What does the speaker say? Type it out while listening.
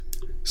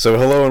So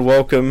hello and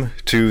welcome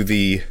to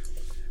the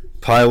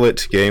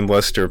Pilot Game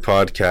Luster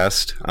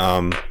podcast.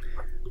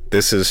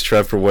 This is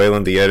Trevor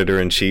Whalen, the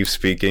editor-in-chief,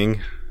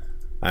 speaking.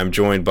 I'm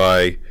joined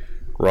by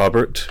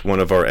Robert, one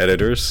of our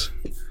editors.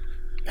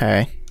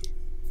 Hey.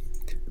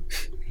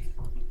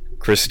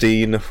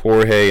 Christine,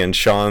 Jorge, and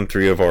Sean,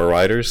 three of our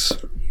writers.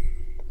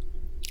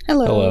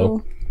 Hello.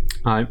 Hello.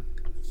 Hi.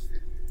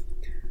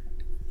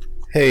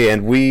 Hey,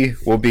 and we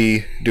will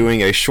be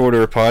doing a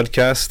shorter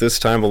podcast this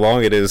time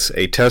along. It is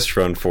a test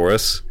run for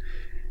us.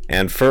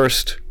 And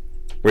first,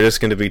 we're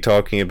just going to be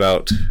talking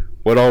about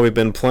what all we've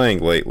been playing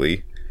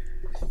lately.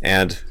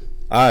 And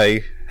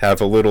I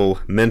have a little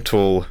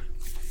mental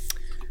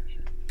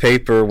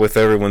paper with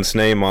everyone's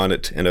name on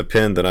it and a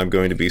pen that I'm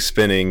going to be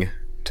spinning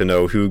to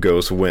know who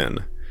goes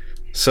when.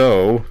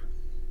 So,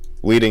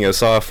 leading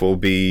us off will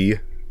be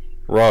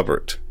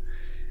Robert.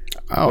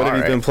 What have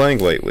you been playing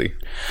lately?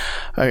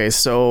 Okay,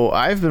 so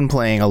I've been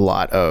playing a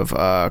lot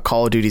of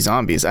Call of Duty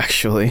Zombies,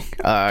 actually.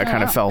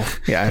 I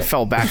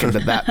fell back into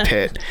that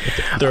pit.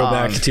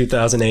 Throwback to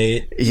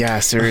 2008. Yeah,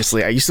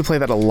 seriously. I used to play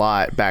that a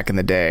lot back in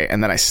the day,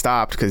 and then I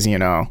stopped because,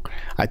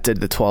 I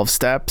did the 12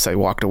 steps. I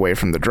walked away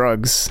from the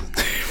drugs.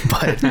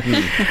 But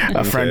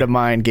a friend of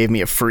mine gave me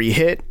a free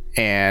hit,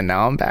 and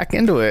now I'm back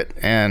into it.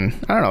 And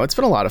I don't know, it's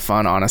been a lot of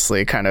fun,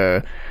 honestly, kind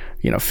of,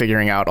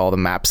 figuring out all the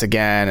maps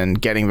again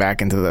and getting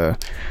back into the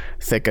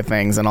thick of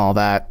things and all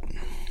that.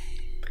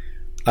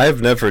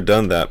 I've never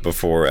done that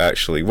before,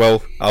 actually.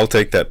 Well, I'll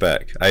take that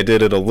back. I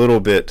did it a little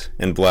bit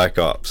in Black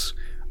Ops.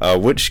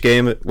 Which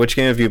game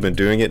have you been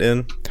doing it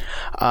in?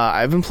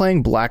 I've been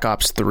playing Black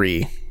Ops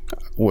 3,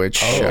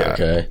 which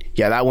okay.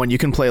 Yeah, that one you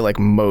can play like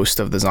most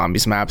of the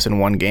zombies maps in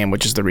one game,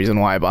 which is the reason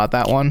why I bought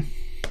that one.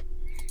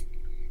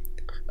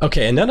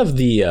 Okay, and none of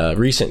the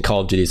recent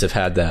Call of Duties have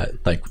had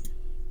that, like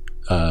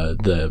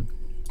the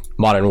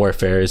Modern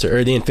Warfares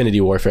or the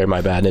Infinity Warfare,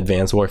 my bad, and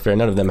Advanced Warfare.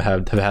 None of them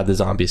have had the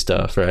zombie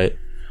stuff, right?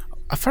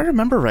 If I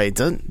remember right,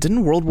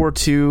 didn't World War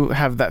II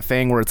have that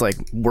thing where it's like,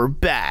 we're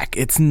back,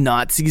 it's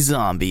Nazi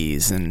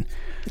zombies, and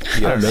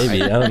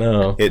maybe, I don't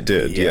know. It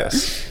did,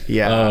 yes.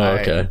 Yeah. Oh,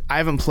 okay. I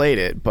haven't played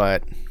it,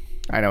 but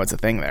I know it's a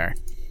thing there.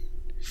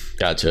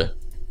 Gotcha.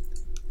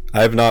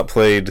 I have not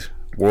played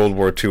World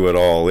War II at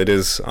all. It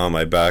is on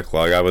my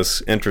backlog. I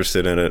was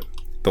interested in it.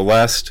 The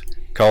last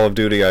Call of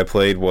Duty I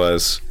played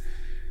was,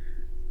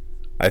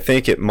 I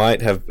think it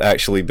might have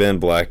actually been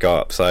Black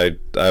Ops. I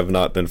have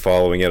not been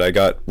following it. I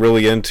got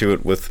really into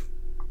it with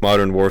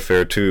Modern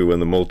Warfare 2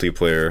 and the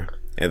multiplayer,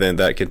 and then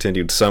that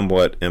continued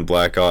somewhat in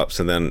Black Ops,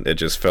 and then it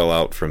just fell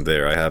out from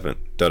there. I haven't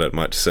done it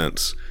much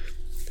since.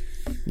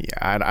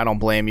 Yeah, I don't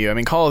blame you. I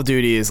mean, Call of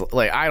Duty is,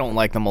 like, I don't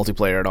like the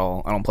multiplayer at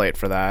all. I don't play it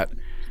for that.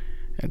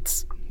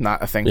 It's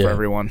not a thing for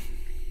everyone.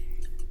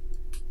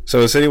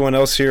 So has anyone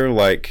else here,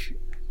 like,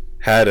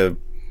 had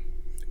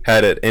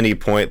at any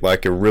point,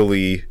 like, a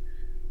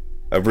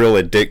real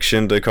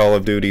addiction to Call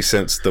of Duty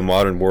since the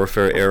Modern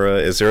Warfare era?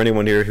 Is there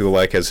anyone here who,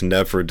 like, has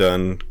never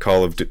done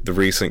the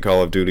recent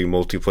Call of Duty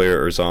multiplayer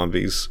or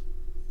zombies?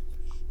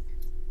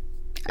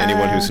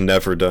 Anyone who's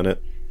never done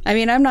it? I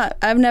mean,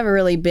 I've never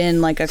really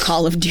been like a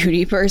Call of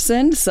Duty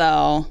person,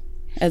 so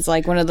it's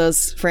like one of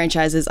those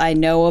franchises I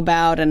know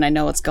about and I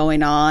know what's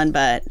going on,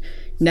 but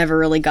never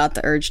really got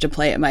the urge to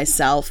play it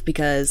myself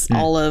because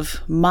all of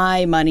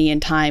my money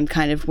and time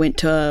kind of went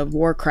to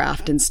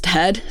Warcraft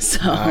instead.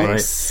 So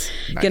Nice.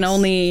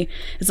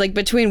 It's like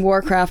between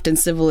Warcraft and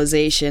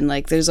Civilization,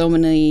 like there's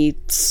only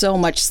so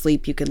much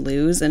sleep you can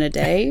lose in a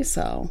day.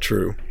 So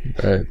True.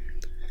 Right.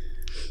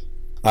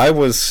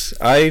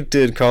 I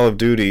did Call of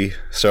Duty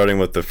starting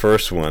with the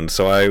first one,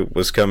 so I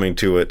was coming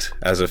to it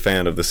as a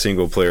fan of the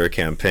single player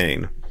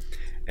campaign.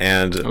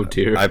 And Oh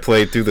dear. I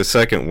played through the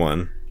second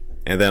one,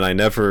 and then I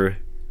never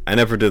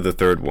did the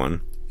third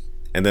one.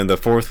 And then the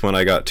fourth one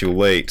I got too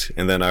late,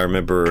 and then I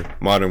remember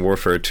Modern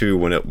Warfare 2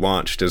 when it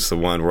launched is the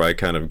one where I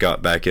kind of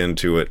got back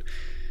into it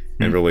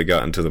and really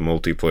got into the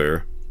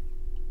multiplayer.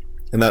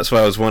 And that's why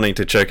I was wanting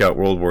to check out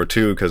World War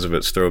 2 because of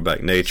its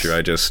throwback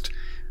nature.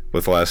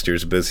 With last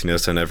year's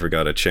busyness, I never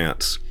got a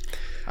chance.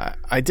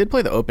 I did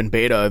play the open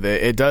beta of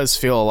it. It does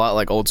feel a lot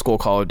like old school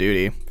Call of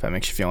Duty, if that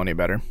makes you feel any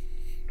better.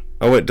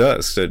 Oh, it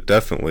does. It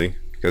definitely.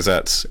 Because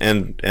that's...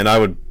 And I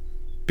would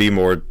be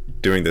more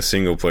doing the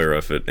single player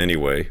of it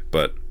anyway,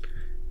 but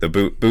the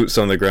boots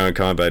on the ground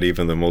combat,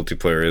 even the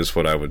multiplayer, is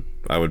what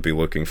I would be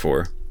looking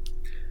for.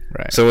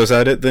 Right. So is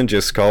that it then?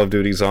 Just Call of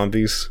Duty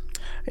Zombies?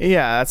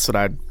 Yeah, that's what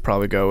I'd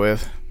probably go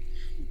with.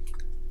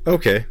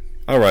 Okay.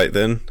 Alright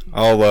then.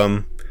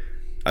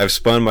 I've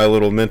spun my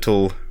little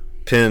mental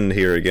pin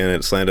here again.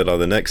 It's landed on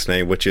the next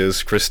name, which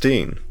is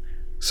Christine.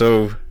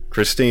 So,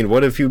 Christine,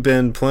 what have you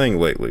been playing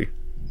lately?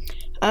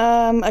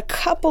 a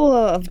couple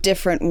of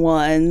different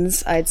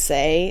ones, I'd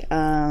say.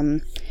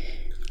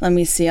 Let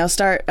me see. I'll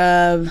start.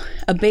 A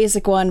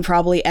basic one,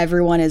 probably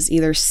everyone has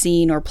either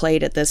seen or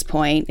played at this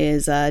point,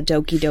 is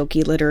Doki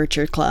Doki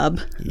Literature Club.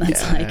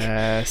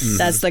 That's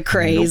that's the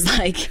craze. Nope.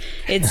 Like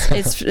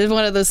it's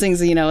one of those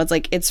things. You know, it's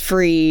like it's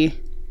free.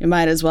 You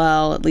might as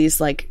well at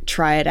least like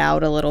try it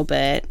out a little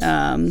bit.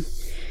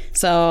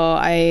 So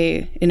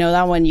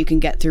that one you can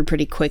get through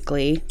pretty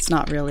quickly. It's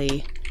not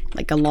really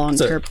like a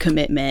long-term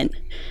commitment.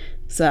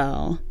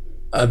 So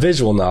a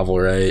visual novel,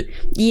 right?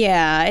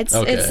 Yeah, it's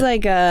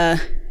like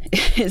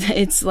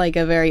it's like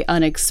a very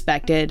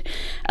unexpected.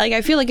 Like,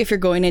 I feel like if you're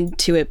going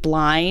into it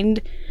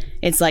blind,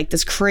 it's like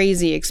this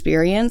crazy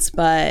experience,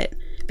 but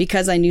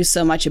because I knew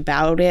so much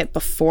about it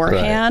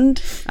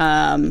beforehand,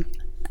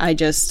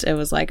 it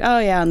was like, oh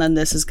yeah, and then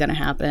this is gonna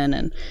happen.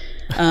 And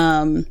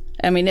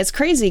I mean, it's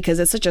crazy because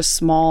it's such a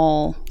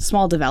small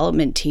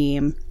development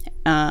team,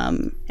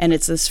 and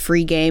it's this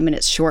free game and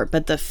it's short,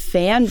 but the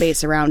fan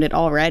base around it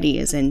already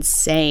is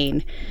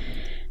insane.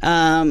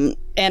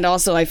 And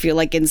also I feel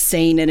like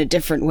insane in a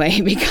different way,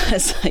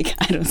 because like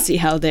I don't see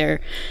how they're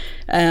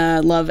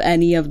love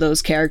any of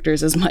those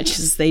characters as much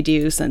as they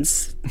do,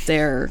 since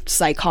they're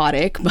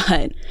psychotic.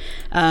 But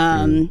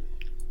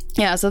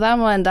yeah, so that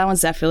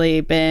one's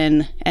definitely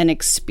been an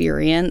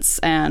experience,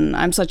 and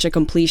I'm such a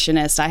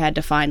completionist. I had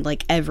to find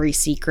like every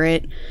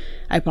secret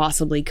I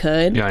possibly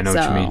could. Yeah, I know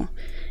what you mean.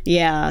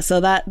 Yeah, so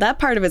that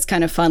part of it's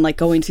kind of fun, like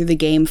going through the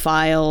game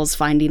files,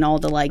 finding all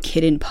the like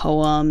hidden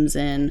poems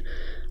and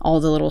all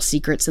the little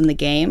secrets in the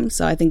game.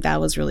 So I think that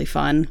was really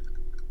fun.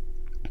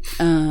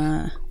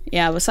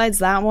 Yeah, besides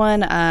that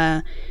one,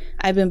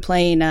 I've been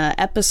playing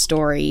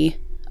Epistory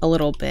a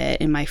little bit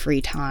in my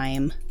free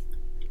time.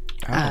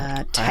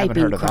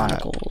 Typing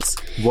Chronicles.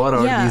 What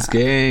are these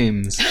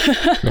games?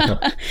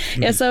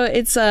 Yeah, so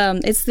it's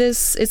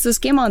this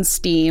game on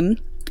Steam,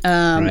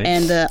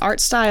 and the art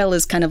style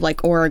is kind of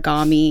like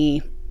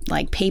origami,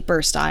 like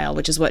paper style,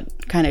 which is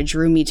what kind of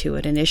drew me to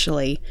it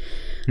initially.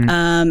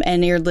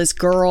 And you're this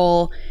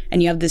girl,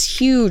 and you have this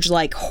huge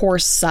like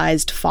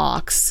horse-sized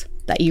fox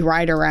that you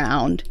ride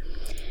around.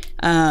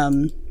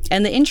 And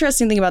the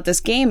interesting thing about this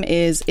game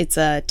is it's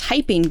a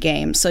typing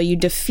game. So you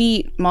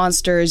defeat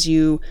monsters,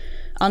 you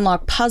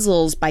unlock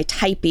puzzles by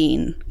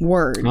typing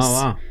words. Oh,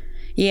 wow.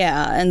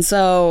 Yeah, and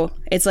so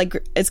it's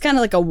kind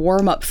of like a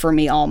warm-up for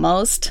me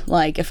almost.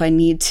 Like if I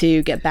need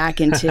to get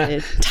back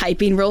into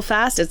typing real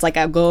fast, it's like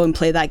I'll go and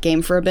play that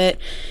game for a bit,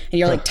 and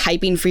you're like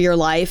typing for your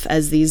life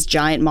as these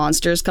giant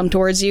monsters come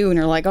towards you, and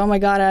you're like, oh my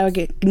god,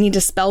 need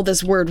to spell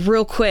this word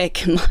real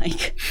quick, and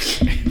like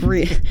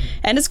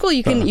and it's cool.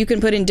 You can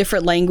put in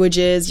different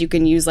languages. You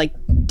can use like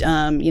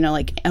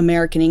like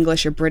American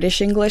English or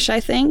British English, I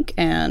think,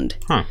 and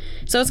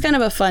so it's kind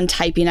of a fun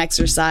typing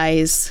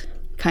exercise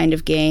kind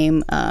of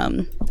game.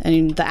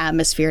 And the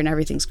atmosphere and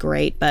everything's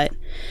great, but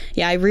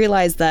yeah, I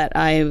realized that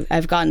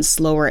I've gotten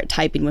slower at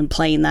typing when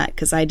playing that,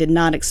 because I did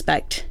not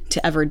expect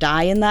to ever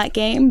die in that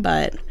game,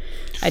 but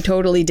I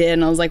totally did,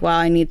 and I was like, wow,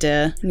 I need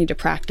to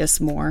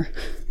practice more.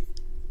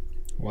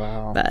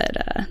 Wow.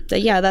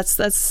 But yeah, that's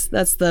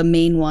the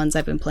main ones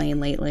I've been playing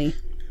lately.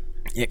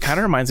 It kind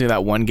of reminds me of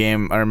that one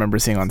game I remember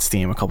seeing on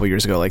Steam a couple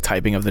years ago, like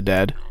Typing of the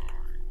Dead.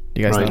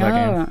 Do you guys know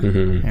that game?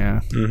 Mm-hmm. Yeah.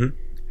 Mm-hmm.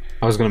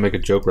 I was going to make a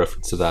joke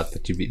reference to that,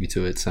 but you beat me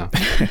to it, so.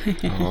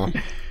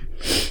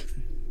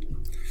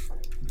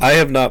 I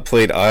have not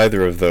played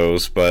either of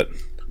those, but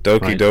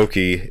Doki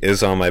Doki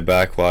is on my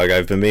backlog.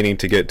 I've been meaning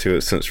to get to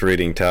it since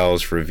reading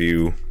Tao's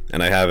review,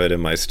 and I have it in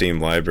my Steam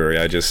library.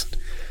 I just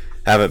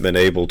haven't been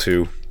able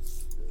to.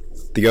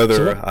 The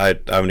other, I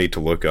would need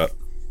to look up.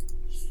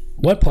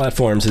 What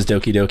platforms is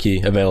Doki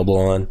Doki available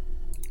on?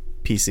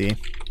 PC.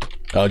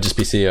 Oh, just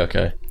PC?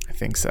 Okay. I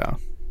think so.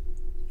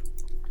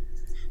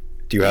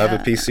 Do you have a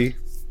PC?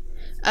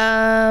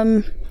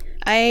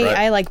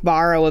 I like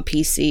borrow a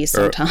PC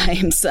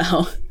sometimes,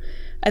 so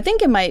I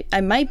think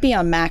I might be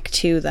on Mac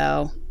too,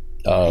 though.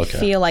 Oh, okay.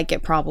 I feel like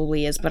it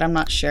probably is, but I'm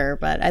not sure.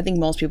 But I think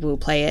most people who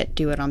play it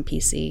do it on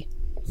PC.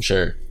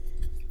 Sure.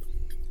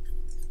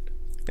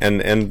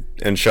 And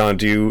Sean,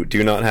 do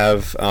you not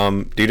have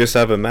do you just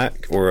have a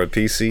Mac or a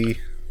PC?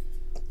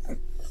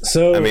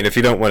 So I mean, if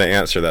you don't want to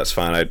answer, that's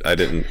fine. I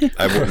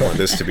wouldn't want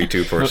this to be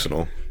too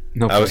personal.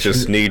 No I was question.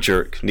 just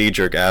knee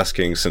jerk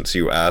asking, since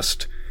you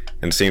asked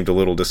and seemed a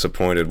little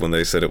disappointed when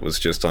they said it was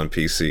just on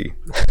PC.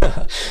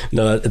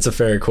 No, it's a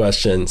fair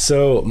question.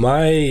 So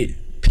my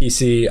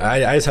PC,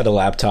 I just had a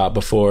laptop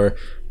before,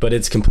 but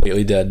it's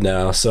completely dead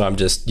now. So I'm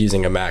just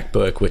using a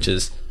MacBook, which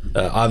is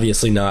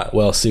obviously not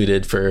well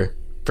suited for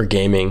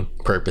gaming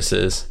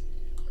purposes.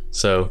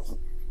 So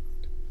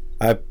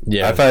I've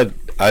had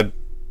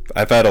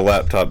a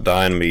laptop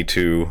die on me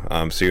too.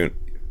 So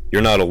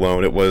you're not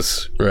alone. It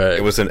was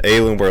an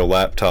Alienware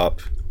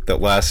laptop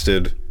that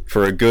lasted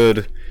for a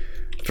good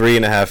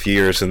 3.5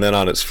 years, and then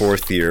on its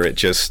 4th year it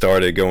just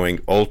started going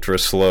ultra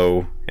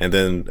slow, and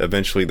then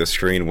eventually the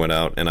screen went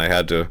out and I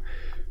had to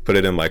put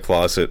it in my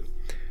closet.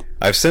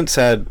 I've since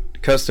had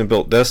custom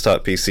built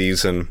desktop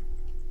PCs, and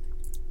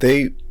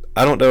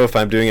I don't know if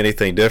I'm doing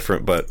anything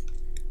different, but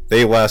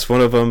they last.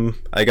 One of them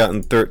I got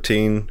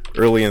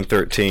early in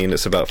 13.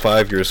 It's about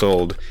 5 years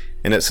old,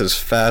 and it's as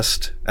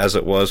fast as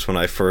it was when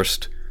I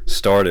first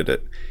started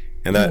it.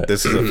 And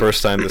this is the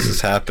first time this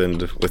has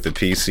happened with the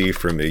PC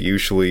for me.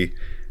 Usually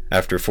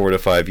after 4 to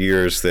 5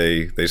 years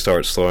they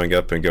start slowing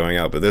up and going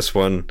out, but this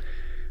one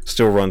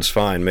still runs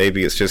fine.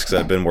 Maybe it's just because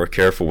I've been more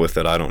careful with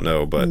it, I don't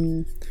know, but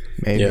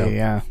maybe.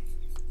 Yeah.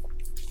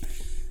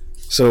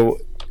 So,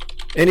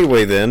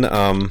 anyway, then,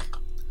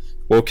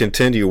 we'll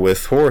continue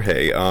with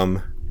Jorge.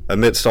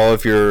 Amidst all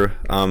of your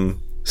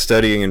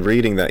studying and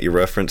reading that you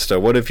referenced,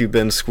 what have you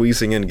been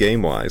squeezing in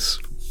game-wise?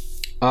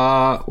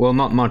 Well,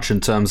 not much in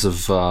terms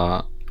of,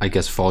 I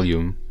guess,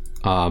 volume,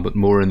 but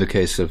more in the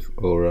case of,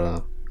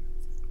 or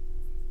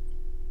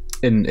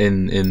in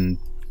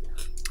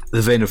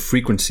the vein of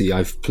frequency.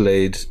 I've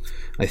played,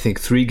 I think,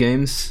 3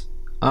 games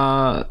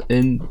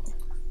in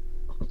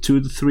 2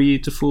 to 3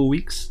 to 4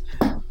 weeks.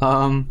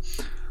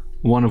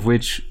 One of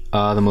which,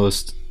 the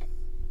most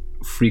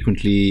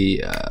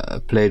frequently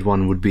played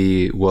one would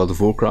be World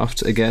of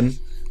Warcraft again.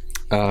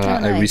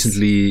 Nice. I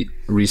recently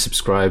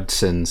resubscribed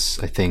since,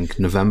 I think,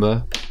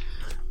 November.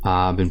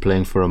 I've been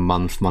playing for a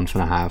month and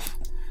a half.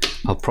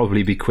 I'll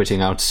probably be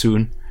quitting out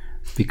soon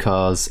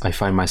because I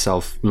find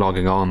myself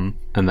logging on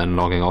and then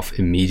logging off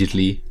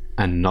immediately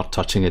and not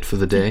touching it for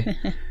the day.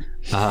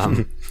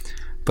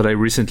 But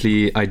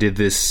I did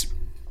this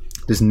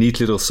neat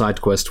little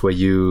side quest where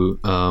you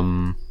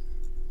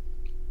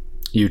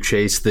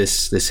chase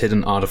this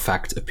hidden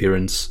artifact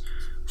appearance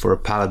for a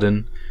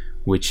paladin,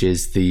 which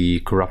is the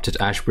Corrupted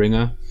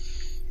Ashbringer.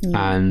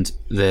 And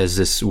there's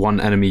this one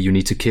enemy you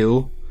need to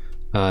kill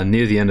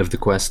near the end of the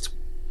quest,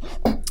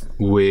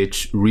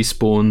 which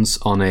respawns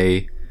on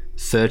a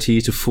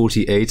 30 to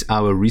 48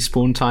 hour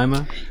respawn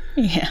timer.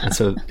 Yeah. And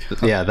so,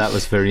 yeah, that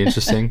was very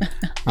interesting.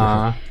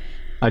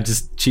 I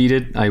just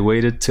cheated. I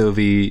waited till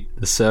the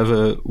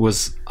server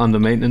was under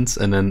maintenance,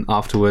 and then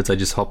afterwards I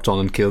just hopped on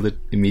and killed it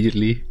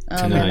immediately.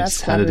 And then I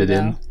just handed it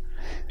in.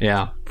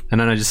 Yeah. And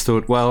then I just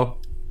thought, well,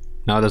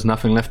 now there's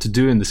nothing left to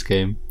do in this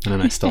game. And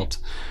then I stopped.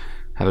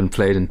 Haven't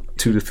played in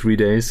 2 to 3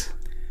 days.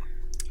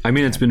 I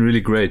mean, it's been really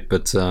great,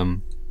 but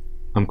I'm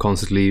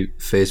constantly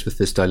faced with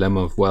this dilemma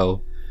of,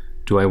 well,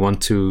 do I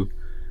want to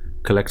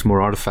collect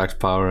more artifact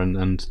power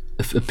and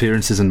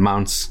appearances and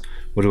mounts?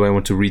 Or do I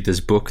want to read this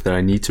book that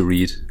I need to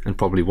read and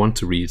probably want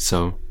to read?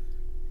 So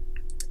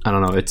I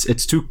don't know.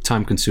 It's too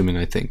time consuming,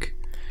 I think.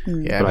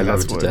 Yeah, But I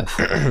love that's it to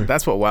death.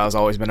 that's what WoW's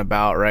always been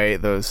about,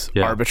 right? Those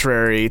Yeah.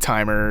 arbitrary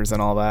timers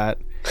and all that.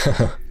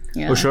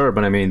 Yeah. Oh, sure,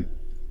 but I mean,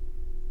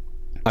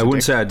 I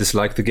wouldn't say I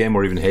dislike the game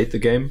or even hate the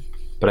game,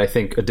 but I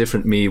think a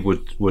different me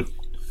would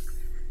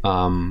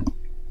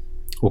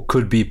or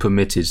could be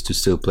permitted to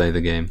still play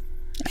the game.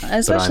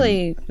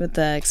 Especially with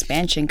the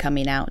expansion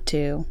coming out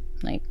too,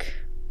 like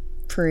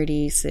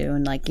pretty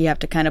soon. Like you have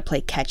to kind of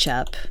play catch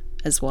up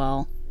as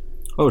well.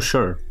 Oh,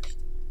 sure.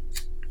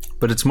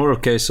 But it's more a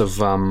case of,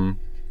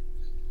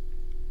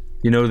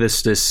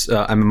 this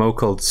MMO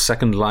called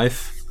Second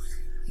Life.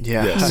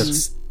 Yeah.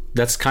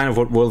 That's kind of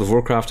what World of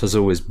Warcraft has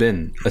always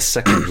been, a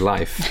second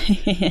life.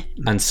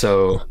 And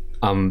so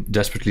I'm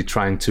desperately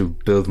trying to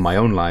build my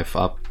own life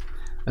up,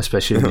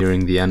 especially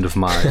nearing the end of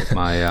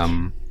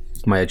my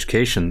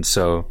education.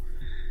 So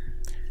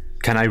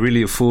can I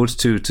really afford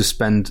to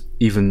spend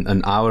even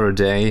an hour a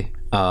day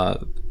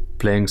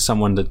playing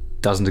someone that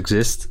doesn't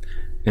exist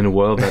in a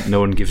world that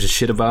no one gives a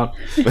shit about?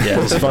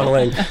 Yeah, just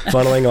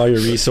funneling all your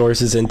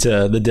resources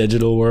into the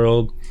digital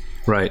world.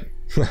 Right.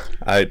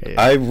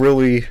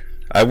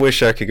 I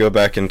wish I could go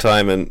back in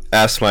time and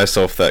ask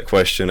myself that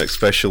question,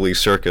 especially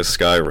circa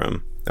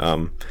Skyrim.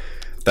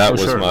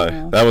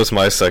 That was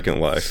my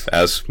second life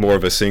as more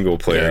of a single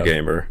player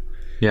gamer.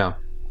 Yeah.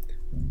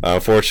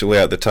 Unfortunately,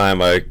 at the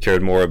time, I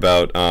cared more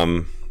about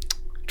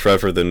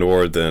Trevor the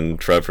Nord than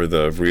Trevor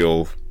the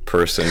real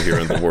person here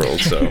in the world.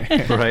 So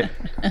Right.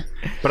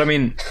 But I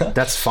mean,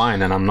 that's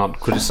fine, and I'm not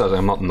criticizing,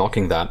 I'm not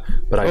knocking that,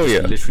 but I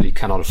literally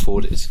cannot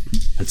afford it.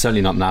 And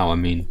certainly not now. I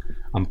mean,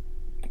 I'm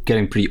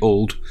getting pretty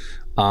old.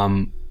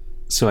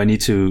 So I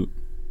need to,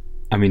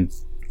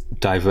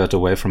 divert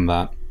away from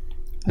that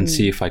and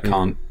see if I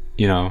can't,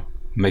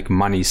 make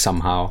money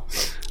somehow.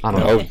 I don't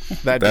know.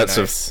 That's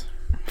nice.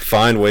 a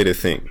fine way to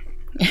think.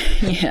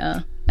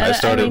 Yeah. I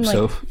started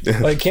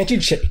Like, can't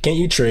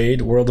you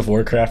trade World of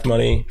Warcraft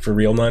money for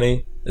real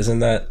money? Isn't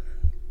that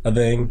a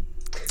thing?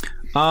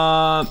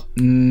 No.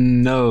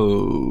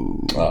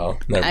 Oh,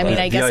 never I mean, mind.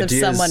 I guess if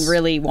idea someone is-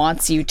 really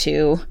wants you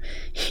to,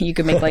 you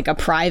could make like a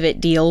private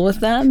deal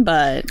with them,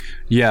 but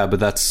Yeah, but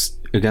that's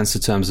against the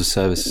terms of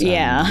service. and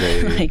yeah,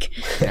 they like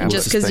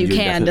just because suspend you you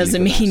can indefinitely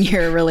doesn't for mean that.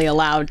 you're really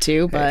allowed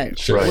to, but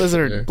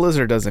Sure,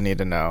 Blizzard doesn't need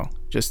to know.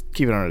 Just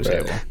keep it under the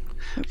table.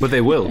 But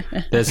they will.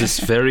 There's this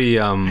very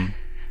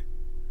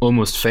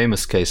almost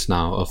famous case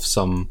now of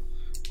some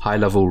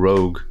high-level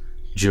rogue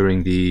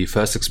during the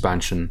first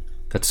expansion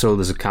that sold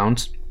his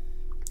account,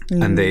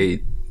 and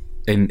they,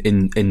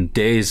 in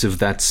days of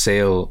that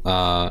sale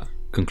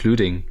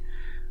concluding,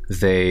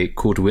 they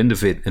caught wind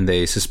of it and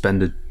they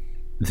suspended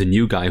the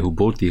new guy who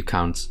bought the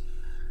account.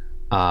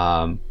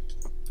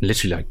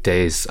 Literally like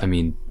days. I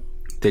mean,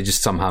 they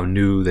just somehow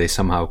knew. They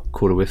somehow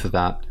caught a whiff of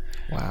that.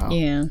 Wow.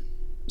 yeah,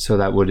 So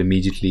that would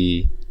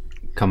immediately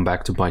come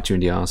back to bite you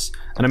in the ass.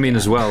 And I mean,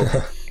 as well,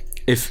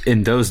 if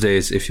in those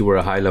days, if you were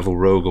a high-level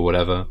rogue or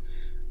whatever,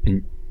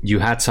 and you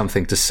had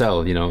something to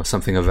sell,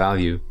 something of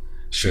value,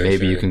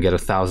 maybe you can get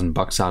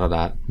 $1,000 out of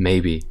that,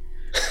 maybe.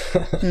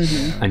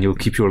 And you'll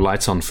keep your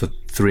lights on for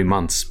 3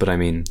 months. But I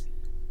mean,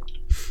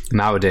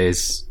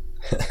 nowadays,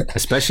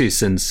 especially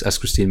since, as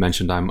Christine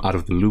mentioned, I'm out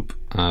of the loop,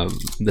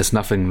 there's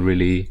nothing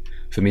really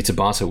for me to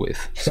barter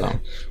with. So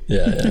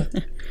Yeah.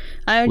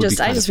 I Would be just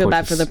kind of feel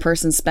bad for pointless. the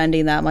person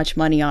spending that much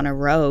money on a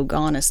rogue,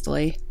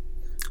 honestly.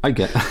 I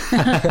get.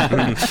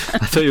 I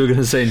thought you were going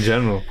to say in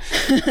general.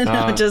 Just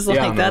yeah,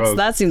 like on the rogue.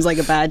 that seems like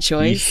a bad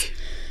choice.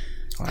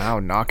 Wow,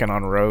 knocking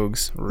on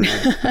rogues. Rude.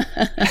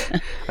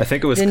 I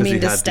think it was Didn't because he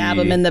mean to had stab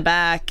him in the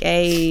back.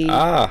 Hey,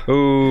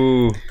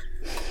 Ooh,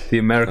 the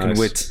American Nice.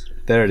 wit.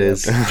 There it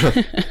is.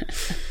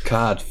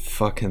 God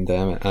fucking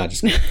damn it.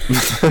 Just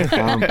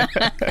kidding.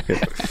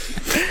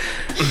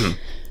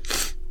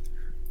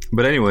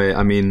 But anyway,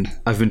 I mean,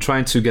 I've been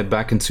trying to get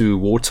back into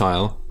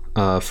Wartile,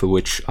 for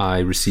which I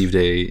received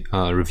a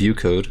review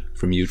code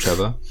from you,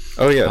 Trevor,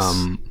 Oh yes.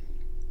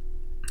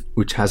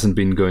 which hasn't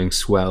been going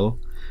swell.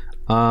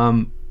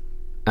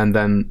 And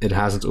then it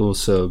hasn't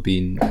also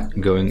been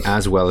going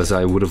as well as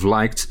I would have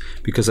liked,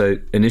 because I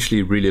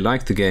initially really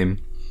liked the game,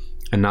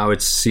 and now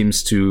it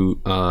seems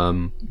to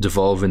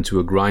devolve into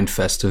a grind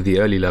fest of the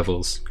early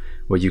levels,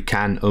 where you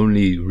can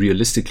only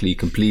realistically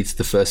complete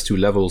the first 2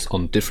 levels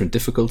on different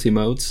difficulty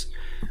modes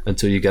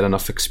until you get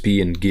enough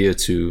XP and gear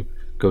to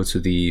go to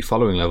the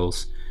following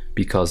levels,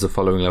 because the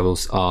following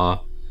levels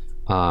are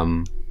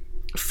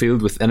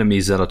filled with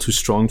enemies that are too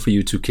strong for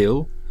you to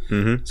kill.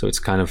 Mm-hmm. So it's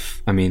kind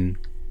of, I mean,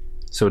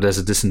 so there's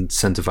a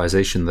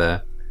disincentivization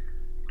there.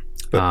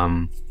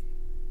 No,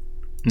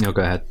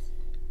 go ahead.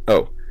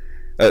 Oh.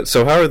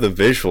 So how are the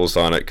visuals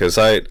on it? Because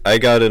I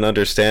got an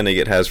understanding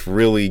it has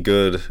really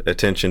good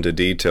attention to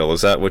detail.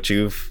 Is that what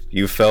you've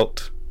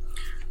felt?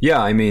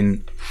 Yeah, I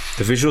mean,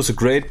 the visuals are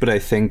great, but I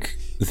think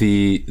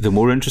the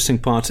more interesting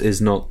part is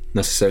not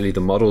necessarily the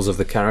models of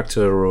the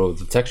character or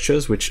the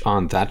textures, which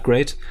aren't that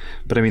great.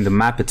 But I mean, the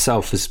map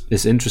itself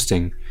is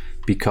interesting,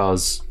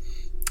 because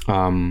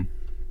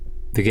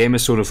the game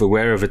is sort of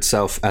aware of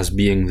itself as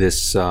being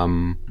this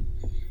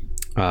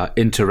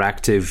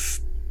interactive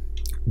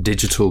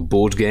digital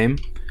board game.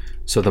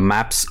 So the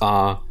maps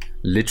are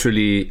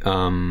literally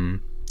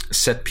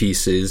set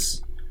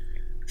pieces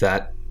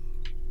that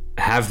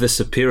have this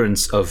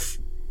appearance of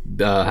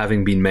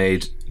having been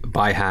made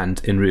by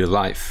hand in real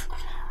life.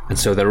 And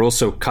so they're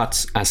also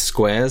cut as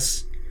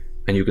squares,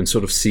 and you can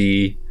sort of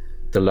see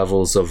the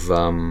levels of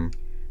I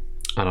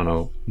don't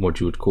know what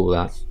you would call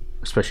that,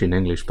 especially in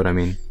English, but I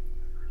mean,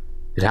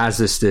 it has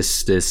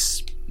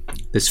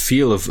this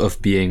feel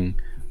of being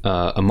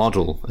a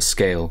model, a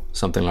scale,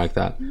 something like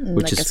that,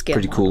 which like a is scale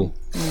pretty cool.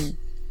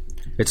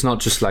 It's not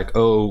just like,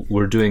 oh,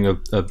 we're doing a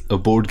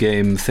board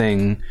game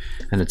thing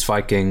and it's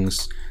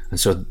Vikings, and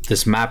so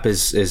this map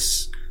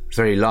is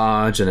very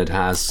large, and it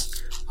has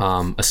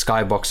a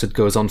skybox that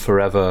goes on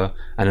forever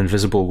and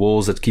invisible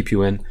walls that keep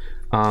you in.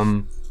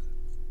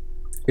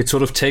 It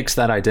sort of takes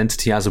that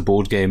identity as a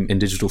board game in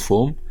digital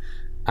form,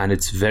 and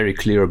it's very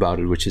clear about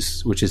it, which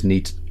is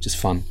neat, which is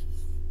fun.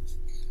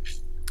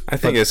 I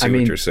think I see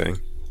what you're saying.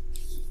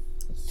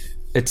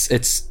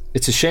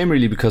 It's a shame,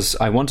 really, because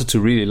I wanted to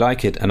really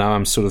like it, and now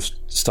I'm sort of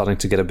starting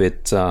to get a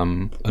bit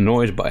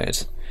annoyed by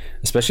it,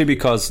 especially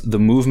because the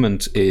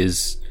movement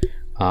is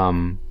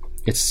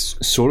it's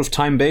sort of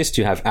time-based.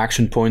 You have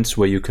action points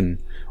where you can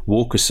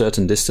walk a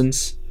certain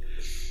distance,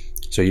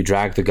 so you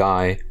drag the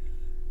guy,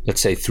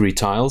 let's say 3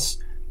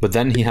 tiles, but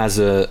then he has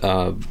a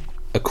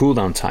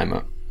cooldown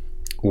timer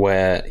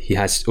where you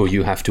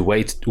have to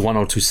wait 1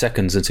 or 2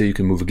 seconds until you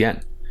can move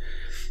again,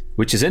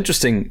 which is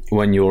interesting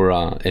when you're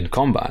in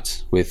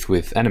combat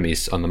with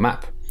enemies on the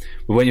map.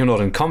 But when you're not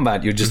in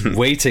combat, you're just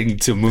waiting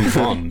to move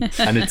on,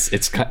 and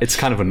it's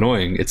kind of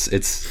annoying. It's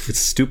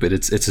stupid.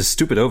 It's a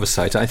stupid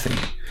oversight, I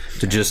think,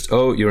 to just,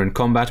 oh, you're in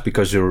combat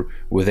because you're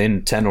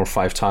within 10 or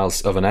 5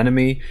 tiles of an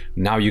enemy.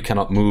 Now you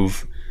cannot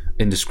move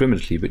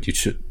indiscriminately, but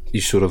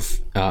you sort of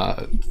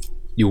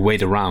you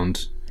wait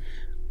around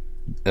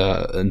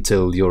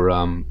until your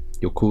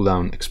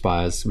cooldown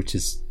expires, which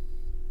is,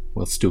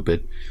 well,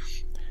 stupid.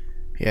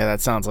 Yeah,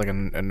 that sounds like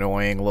an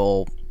annoying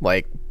little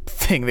like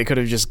thing they could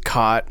have just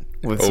caught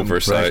with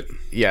Oversight.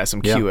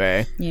 some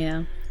QA.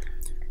 Yeah.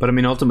 But I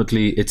mean,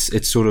 ultimately, it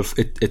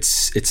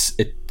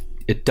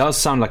does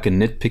sound like a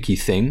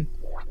nitpicky thing,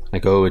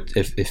 like, oh,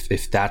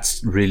 if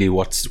that's really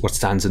what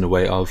stands in the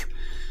way of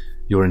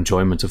your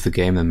enjoyment of the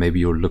game, then maybe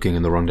you're looking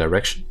in the wrong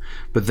direction.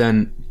 But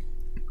then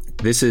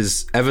this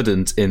is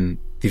evident in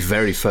the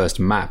very first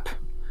map,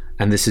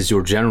 and this is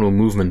your general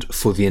movement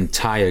for the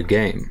entire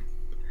game.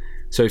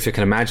 So if you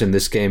can imagine,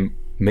 this game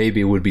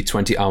maybe would be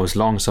 20 hours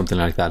long, something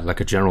like that, like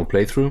a general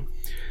playthrough,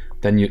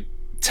 then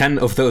 10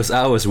 of those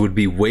hours would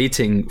be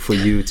waiting for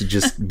you to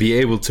just be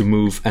able to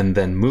move and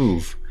then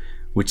move,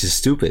 which is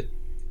stupid.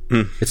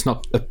 It's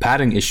not a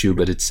padding issue,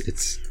 but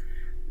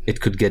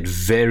it could get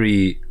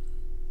very,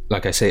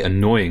 like I say,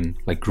 annoying,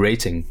 like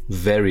grating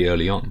very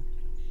early on.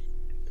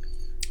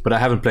 But I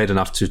haven't played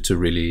enough to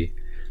really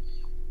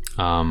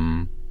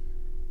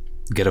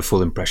get a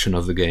full impression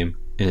of the game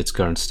in its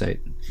current state.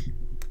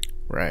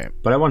 Right.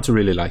 But I want to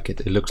really like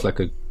it. It looks like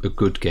a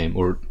good game,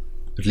 or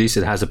at least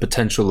it has a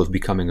potential of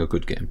becoming a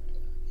good game.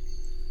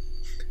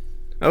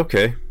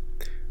 Okay.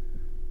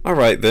 All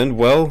right then.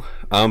 Well,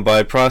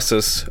 by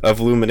process of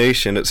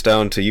elimination, it's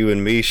down to you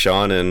and me,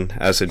 Sean. And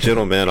as a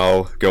gentleman,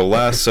 I'll go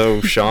last.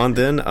 So, Sean,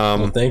 then,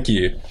 Well, thank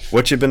you.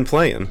 what you been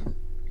playing?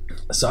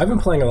 So I've been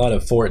playing a lot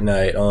of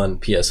Fortnite on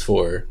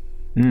PS4.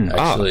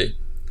 Actually,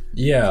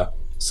 yeah.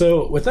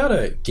 So without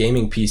a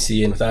gaming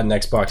PC and without an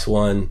Xbox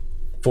One,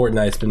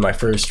 Fortnite's been my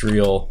first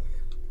real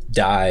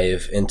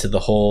dive into the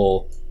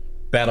whole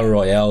battle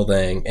royale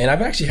thing, and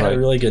I've actually had a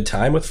really good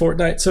time with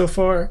Fortnite so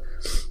far.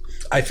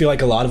 I feel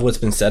like a lot of what's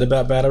been said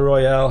about battle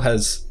royale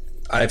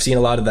I've seen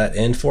a lot of that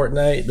in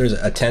Fortnite. There's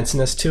a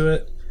tenseness to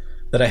it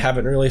that I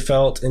haven't really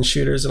felt in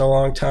shooters in a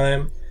long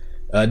time.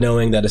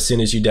 Knowing that as soon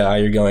as you die,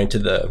 you're going to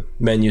the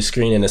menu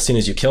screen, and as soon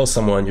as you kill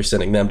someone, you're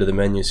sending them to the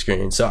menu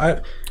screen. So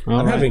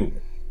I'm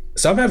having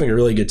a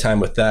really good time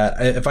with that.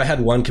 If I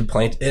had one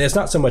complaint, and it's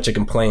not so much a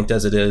complaint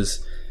as it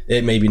is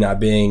it maybe not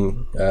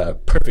being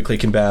perfectly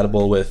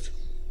compatible with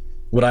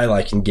what I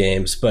like in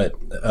games. But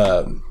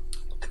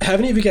have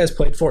any of you guys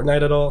played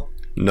Fortnite at all?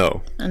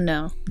 No.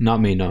 No.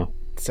 Not me, no.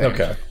 Same.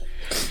 Okay.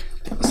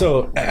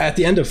 So at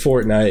the end of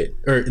Fortnite,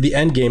 or the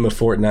end game of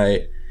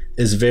Fortnite,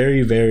 is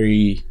very,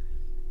 very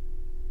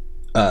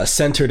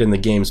centered in the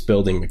game's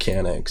building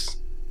mechanics.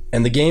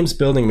 And the game's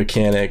building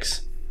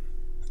mechanics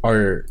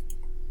are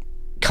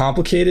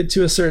complicated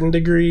to a certain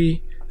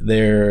degree.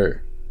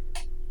 There's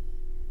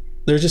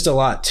just a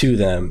lot to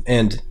them.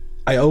 And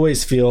I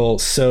always feel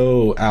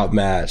so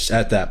outmatched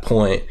at that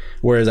point,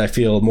 whereas I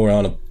feel more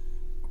on a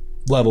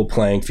level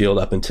playing field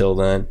up until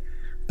then.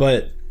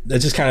 But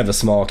it's just kind of a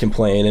small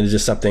complaint, and it's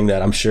just something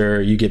that I'm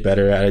sure you get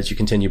better at as you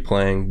continue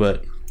playing.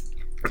 But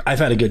I've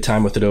had a good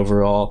time with it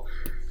overall.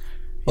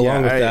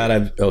 Along with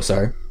that,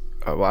 sorry.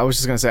 Well, I was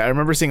just going to say, I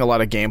remember seeing a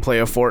lot of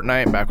gameplay of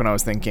Fortnite back when I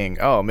was thinking,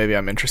 oh, maybe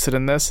I'm interested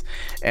in this.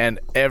 And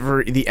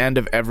the end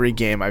of every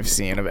game I've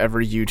seen, of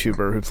every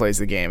YouTuber who plays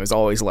the game, is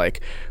always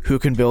like, who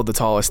can build the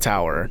tallest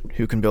tower?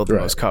 Who can build the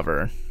most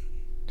cover?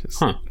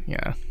 Just,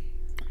 yeah.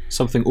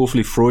 Something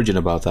awfully Freudian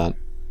about that.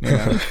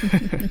 Yeah.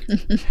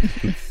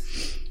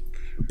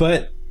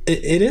 But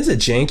it is a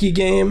janky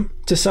game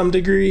to some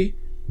degree,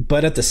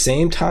 but at the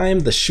same time,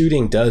 the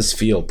shooting does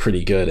feel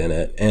pretty good in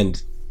it.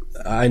 And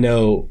I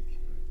know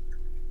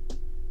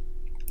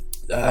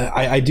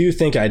I do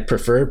think I'd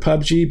prefer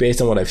PUBG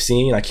based on what I've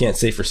seen. I can't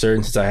say for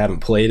certain since I haven't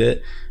played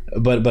it,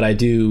 but I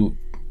do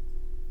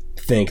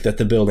think that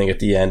the building at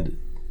the end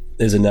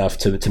is enough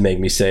to make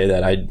me say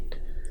that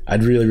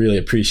I'd really, really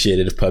appreciate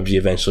it if PUBG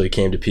eventually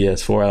came to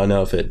PS4. I don't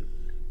know if it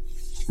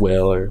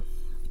will, or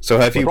So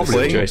have you what the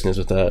played? situation is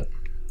with that.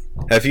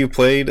 Have you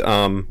played?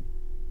 Well,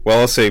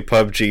 I'll say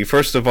PUBG.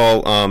 First of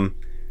all,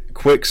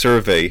 quick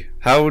survey.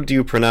 How do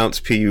you pronounce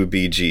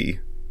PUBG?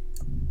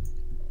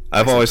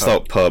 I've always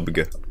thought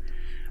PUBG.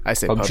 I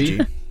say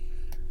PUBG? PUBG.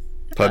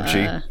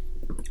 PUBG.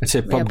 I'd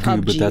say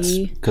PUBG, but that's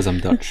PUBG. because I'm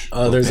Dutch.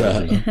 Oh, there's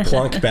a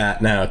plunk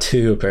bat now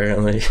too,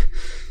 apparently.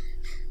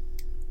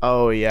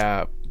 Oh,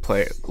 yeah.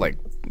 Play, like,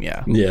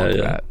 yeah. Yeah, fuck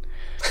yeah.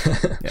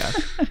 that.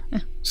 Yeah.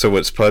 So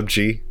what's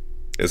PUBG?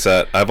 Is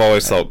that I've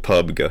always thought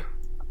PUBG.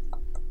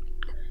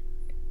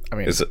 I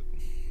mean, Is it?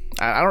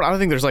 I don't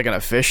think there's like an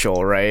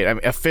official, right? I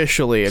mean,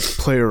 officially, it's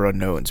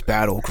PlayerUnknown's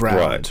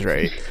Battlegrounds,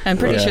 right? I'm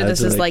pretty Yeah, sure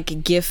this it's is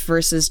like GIF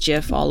versus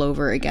GIF all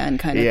over again,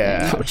 kind of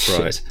Yeah. Oh,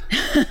 shit.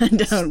 Right.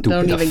 thing.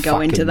 don't even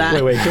go into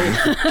that. Wait,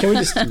 can we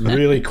just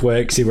really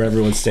quick see where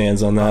everyone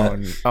stands on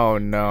that? Oh,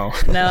 no.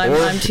 No,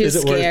 I'm too Is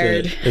it worth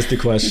scared. it? Is the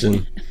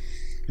question.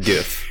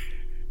 GIF.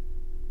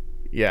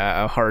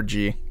 Yeah, a hard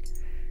G.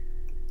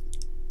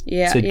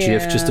 Yeah, It's a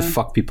GIF just to yeah.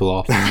 fuck people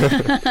off.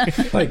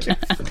 Like,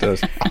 It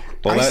does.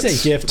 Well, I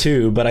say GIF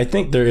too, but I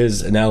think there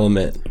is an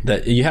element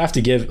that you have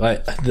to give.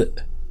 Like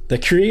the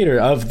creator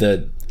of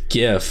the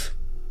GIF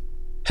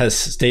has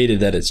stated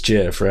that it's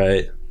GIF,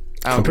 right?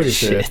 I'm pretty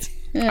sure.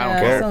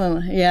 Yeah,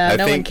 don't care. yeah, I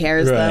no one think-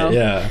 cares Right? though.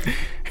 Yeah.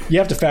 You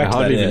have to I factor that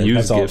hardly in. even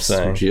use That's all I'm GIFs or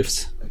saying.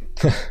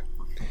 GIFs.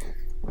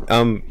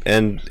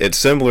 And it's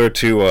similar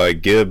to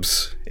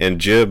Gibbs and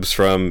Jibs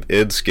from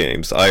id's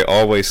games. I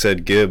always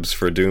said Gibbs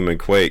for Doom and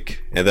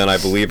Quake, and then I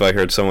believe I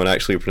heard someone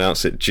actually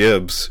pronounce it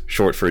Jibs,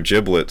 short for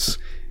giblets,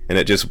 and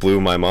it just blew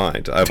my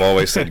mind. I've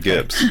always said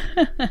Gibbs.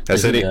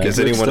 Has Giblets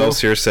anyone still?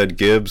 else here said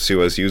Gibbs who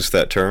has used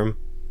that term?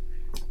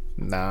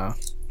 Nah.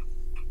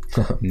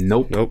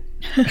 Nope. Nope.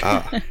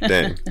 Ah,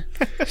 dang.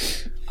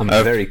 I'm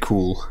very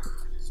cool.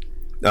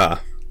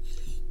 Ah.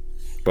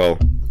 Well,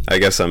 I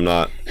guess I'm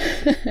not.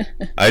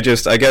 I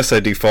guess I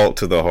default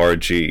to the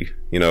hard G.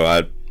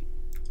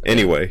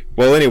 Anyway,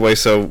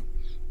 so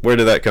where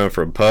did that come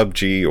from?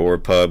 PUBG or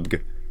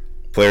PUBG?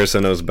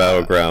 PlayerUnknown's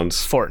Battlegrounds.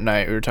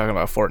 Fortnite. We were talking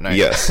about Fortnite.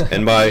 Yes,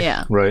 and my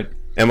Yeah. Right.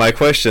 and my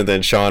question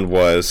then, Sean,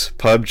 was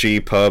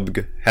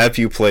PUBG. Have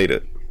you played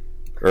it,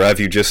 or have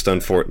you just done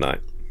Fortnite?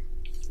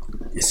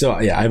 So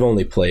yeah, I've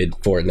only played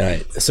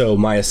Fortnite. So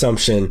my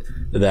assumption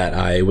that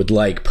I would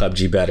like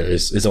PUBG better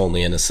is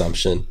only an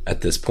assumption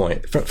at this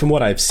point. From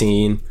what I've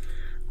seen,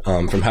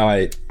 from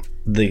how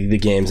the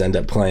games end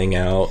up playing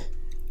out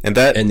And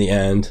that in the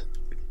end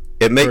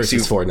it makes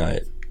versus you.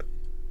 Fortnite.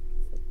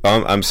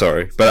 I'm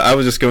sorry, but I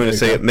was just going to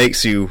say Okay. it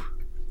makes you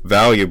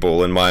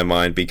valuable in my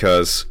mind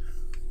because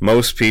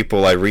most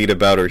people I read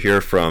about or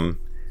hear from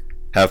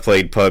have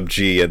played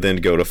PUBG and then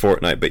go to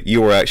Fortnite, but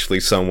you are actually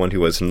someone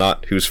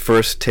whose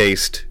first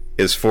taste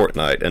is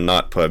Fortnite and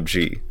not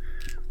PUBG.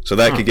 So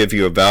that could give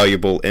you a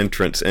valuable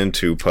entrance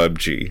into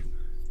PUBG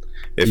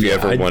if you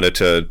ever wanted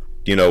to,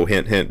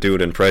 hint, hint, do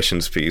an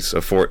impressions piece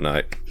of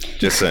Fortnite.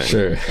 Just saying.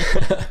 Sure.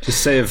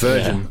 Just say a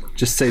virgin. Yeah.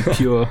 Just say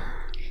pure.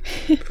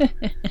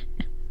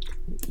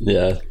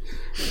 Yeah.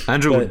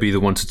 Andrew would be the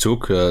one to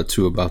talk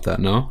to about that,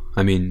 no?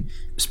 I mean,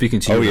 speaking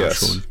to you, yes.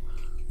 Sean.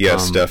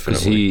 Yes,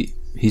 definitely.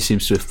 He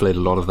seems to have played a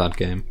lot of that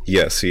game.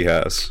 Yes, he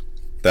has.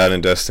 That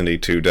and Destiny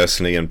 2,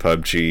 Destiny and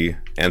PUBG,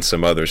 and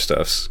some other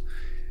stuffs.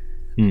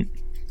 Yeah,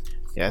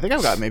 I think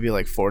I've got maybe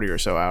like 40 or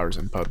so hours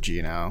in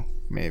PUBG now,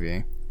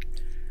 maybe.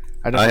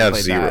 I have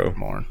 0.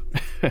 More.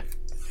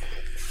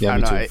 Yeah,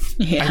 me too.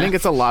 I think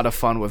it's a lot of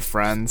fun with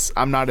friends.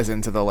 I'm not as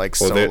into the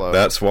solo.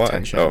 That's why.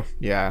 Attention. Oh,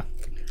 yeah.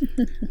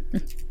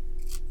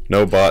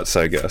 No bots,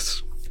 I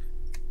guess.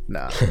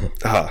 No.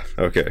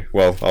 Okay.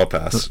 Well, I'll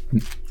pass.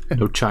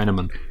 No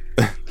Chinaman.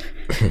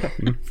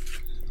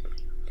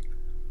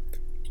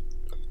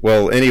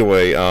 Well,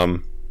 anyway,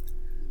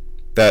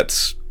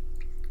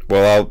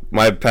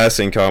 my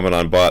passing comment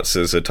on bots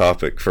is a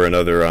topic for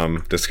another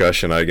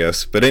discussion, I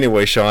guess. But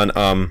anyway, Sean,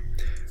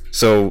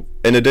 so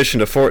in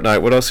addition to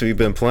Fortnite, what else have you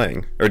been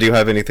playing? Or do you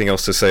have anything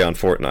else to say on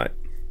Fortnite?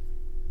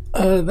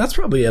 That's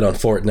probably it on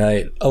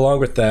Fortnite. Along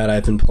with that,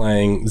 I've been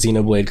playing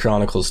Xenoblade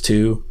Chronicles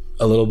 2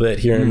 a little bit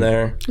here and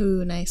there.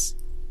 Ooh, nice.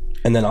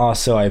 And then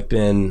also I've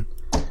been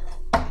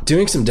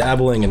doing some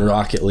dabbling in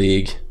Rocket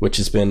League, which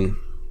has been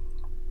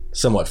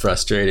somewhat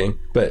frustrating.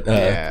 But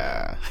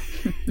yeah.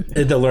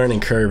 The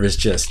learning curve is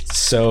just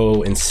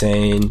so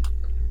insane.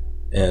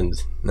 And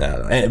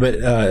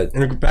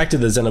back to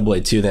the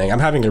Xenoblade 2 thing, I'm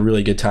having a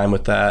really good time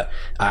with that.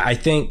 I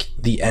think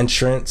the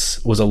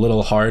entrance was a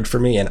little hard for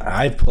me, and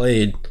I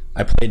played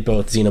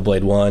both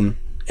Xenoblade 1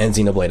 and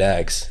Xenoblade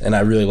X, and I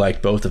really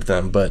liked both of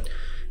them, but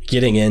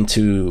getting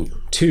into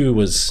 2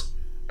 was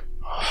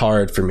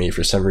hard for me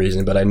for some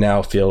reason. But I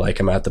now feel like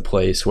I'm at the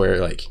place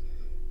where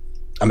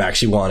I'm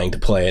actually wanting to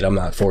play it. I'm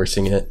not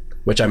forcing it,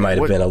 which I might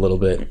have been a little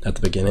bit at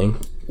the beginning.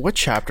 What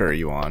chapter are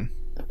you on?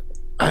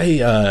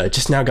 I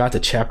just now got to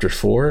chapter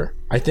 4.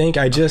 I think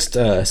I just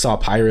saw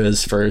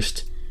Pyra's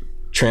first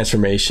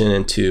transformation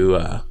into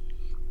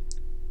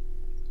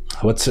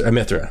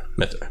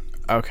Mythra.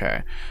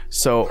 Okay,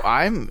 so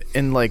I'm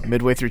in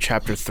midway through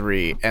chapter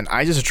 3, and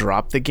I just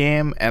dropped the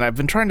game, and I've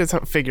been trying to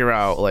figure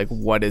out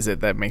what is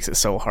it that makes it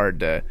so hard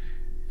to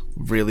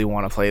really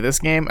want to play this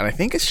game, and I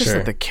think it's just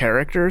that the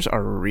characters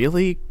are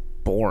really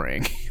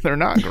boring. They're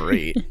not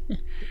great.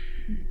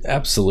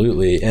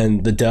 Absolutely,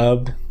 and the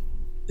dub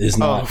is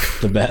not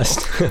the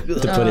best, to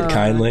put it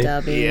kindly.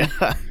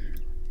 Yeah.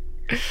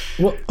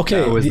 Well,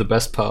 okay, that was the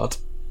best part.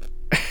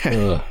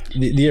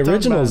 The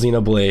original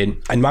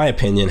Xenoblade, in my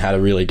opinion, had a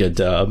really good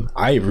dub.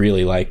 I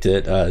really liked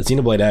it.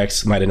 Xenoblade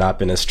X might have not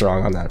been as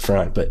strong on that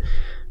front, but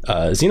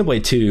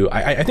Xenoblade 2,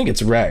 I think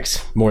it's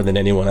Rex more than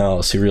anyone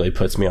else who really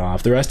puts me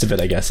off. The rest of it,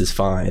 I guess, is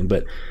fine,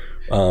 but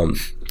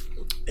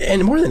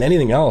and more than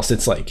anything else,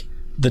 it's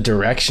the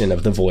direction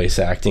of the voice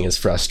acting is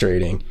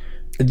frustrating.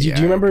 Do you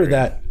remember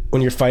that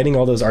when you're fighting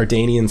all those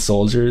Ardanian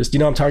soldiers? Do you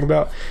know what I'm talking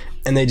about?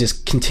 And they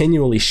just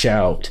continually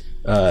shout,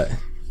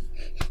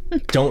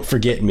 "Don't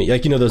forget me!"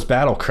 Those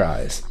battle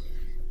cries,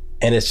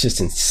 and it's just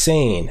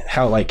insane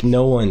how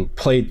no one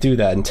played through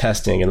that in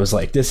testing and was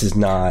this is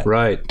not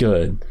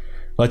good.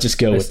 Let's just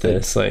go with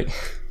this. I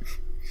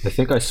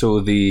think I saw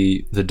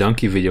the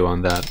Donkey video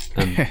on that,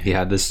 and he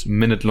had this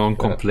minute-long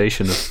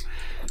compilation of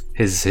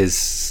his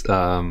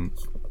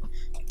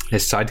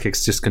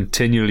sidekicks just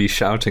continually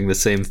shouting the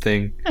same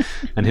thing,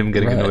 and him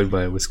getting annoyed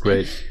by it was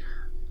great.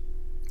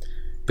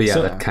 But yeah,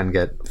 that can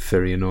get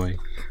very annoying.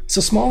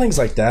 So small things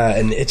like that,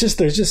 and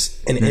there's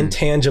just an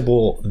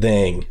intangible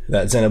thing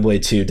that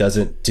Xenoblade 2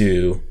 doesn't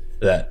do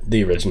that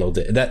the original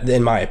did. That,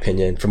 in my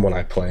opinion, from when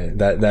I play it,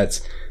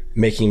 that's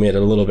making it a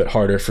little bit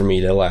harder for me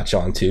to latch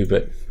onto.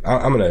 But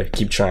I'm gonna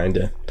keep trying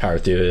to power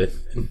through it.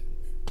 And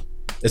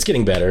it's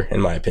getting better,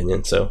 in my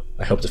opinion. So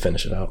I hope to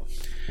finish it out.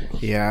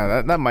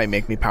 Yeah, that might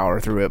make me power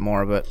through it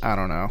more, but I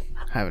don't know.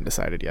 I haven't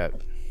decided yet.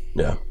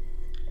 Yeah.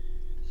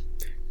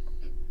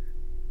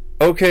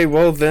 Okay,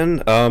 well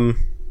then,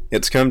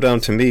 it's come down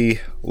to me.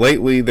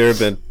 Lately, there have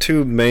been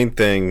two main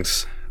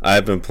things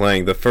I've been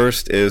playing. The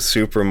first is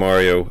Super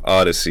Mario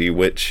Odyssey,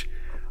 which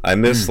I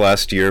missed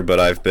last year, but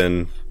I've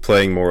been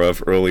playing more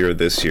of earlier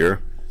this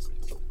year.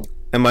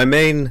 And my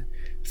main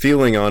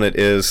feeling on it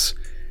is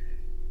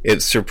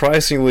it's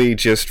surprisingly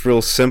just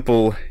real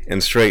simple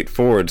and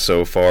straightforward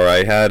so far.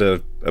 I had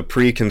a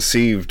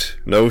preconceived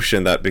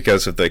notion that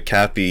because of the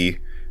Cappy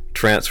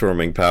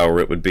transforming power,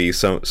 it would be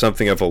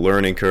something of a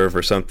learning curve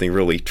or something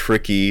really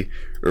tricky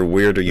or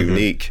weird or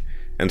unique.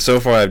 And so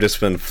far I've just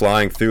been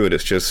flying through it.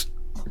 It's just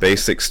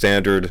basic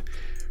standard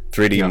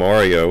 3D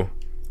Mario.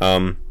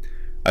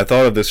 I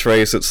thought of this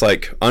phrase, it's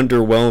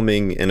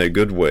underwhelming in a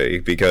good way,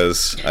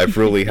 because I've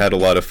really had a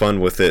lot of fun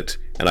with it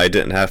and I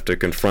didn't have to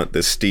confront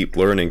this steep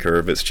learning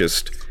curve. It's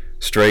just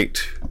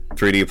straight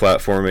 3D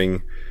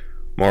platforming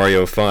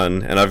Mario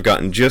Fun, and I've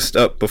gotten just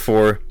up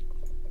before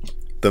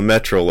the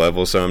Metro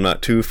level, so I'm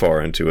not too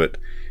far into it,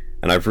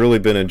 and I've really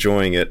been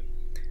enjoying it.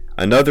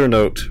 Another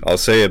note I'll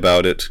say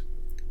about it,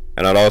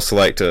 and I'd also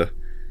like to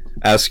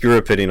ask your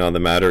opinion on the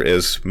matter,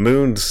 is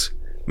moons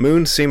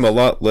seem a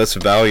lot less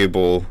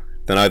valuable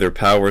than either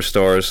Power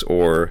Stars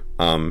or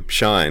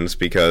Shines,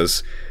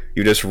 because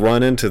you just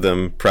run into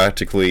them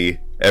practically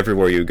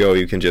everywhere you go.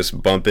 You can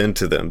just bump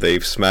into them. They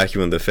smack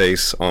you in the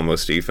face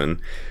almost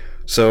even.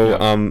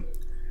 So,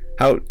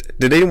 how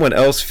did anyone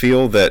else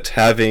feel that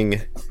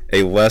having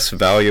a less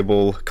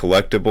valuable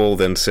collectible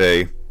than,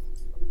 say,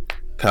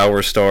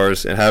 Power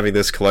Stars, and having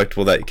this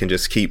collectible that you can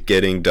just keep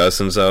getting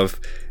dozens of,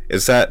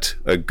 is that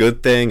a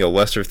good thing, a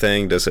lesser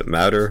thing? Does it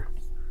matter?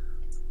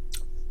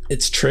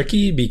 It's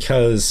tricky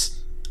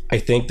because I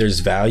think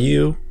there's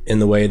value in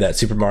the way that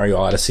Super Mario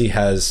Odyssey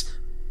has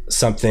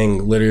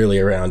something literally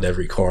around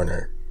every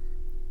corner.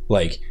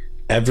 Like,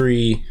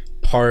 every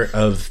part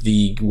of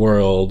the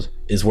world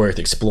is worth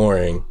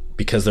exploring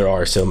because there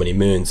are so many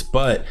moons.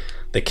 But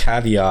the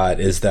caveat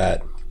is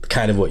that,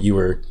 kind of what you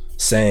were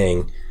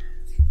saying,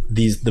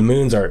 the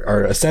moons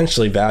are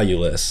essentially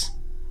valueless.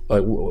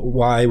 Like,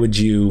 why would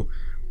you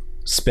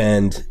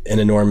spend an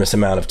enormous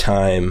amount of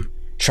time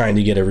trying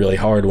to get a really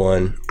hard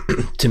one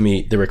to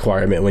meet the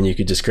requirement when you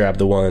could just grab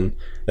the one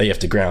that you have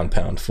to ground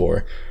pound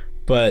for?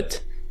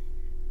 But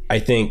I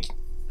think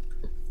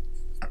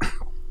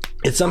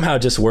it somehow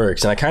just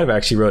works, and I kind of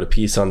actually wrote a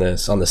piece on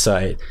this on the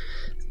site.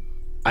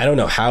 I don't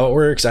know how it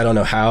works. I don't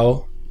know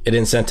how it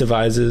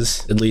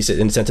incentivizes. At least it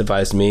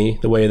incentivized me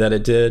the way that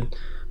it did.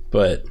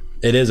 But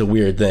it is a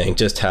weird thing,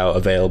 just how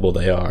available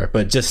they are.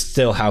 But just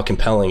still how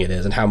compelling it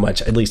is, and how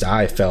much, at least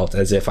I felt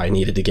as if I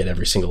needed to get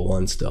every single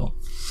one still.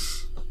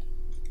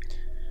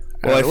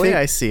 Well, the way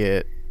I see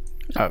it,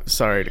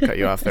 sorry to cut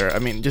you off there. I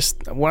mean,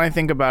 just when I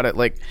think about it,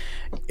 like,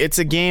 it's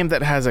a game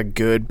that has a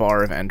good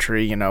bar of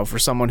entry, you know, for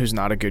someone who's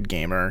not a good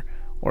gamer,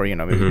 or, you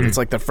know, it's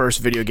like the first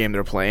video game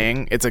they're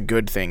playing. It's a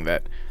good thing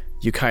that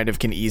you kind of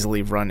can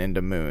easily run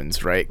into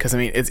moons, right? Because, I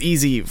mean, it's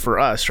easy for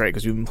us, right?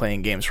 Because we've been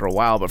playing games for a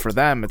while, but for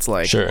them, it's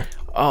like, sure,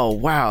 oh,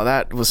 wow,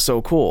 that was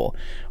so cool.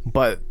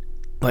 But,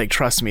 like,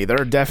 trust me,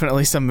 there are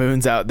definitely some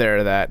moons out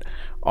there that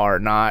are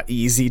not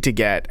easy to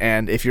get,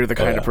 and if you're the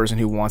kind of person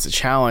who wants a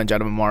challenge out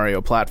of a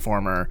Mario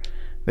platformer,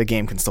 the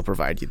game can still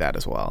provide you that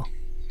as well.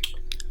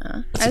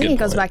 I think it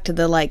goes back to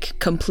the, like,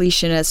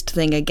 completionist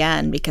thing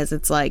again, because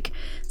it's like,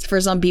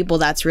 for some people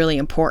that's really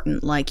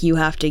important. Like, you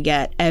have to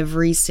get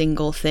every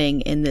single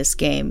thing in this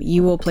game.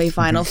 You will play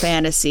Final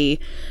Fantasy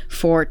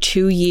for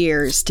 2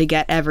 years to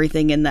get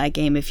everything in that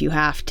game if you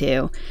have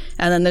to.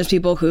 And then there's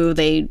people who,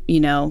 they, you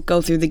know,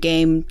 go through the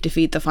game,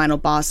 defeat the final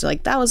boss, they're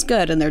like, that was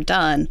good, and they're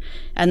done.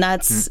 And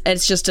that's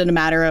it's just a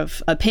matter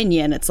of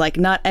opinion. It's like,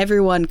 not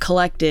everyone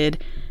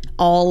collected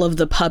all of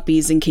the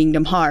puppies in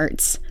Kingdom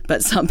Hearts,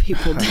 but some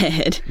people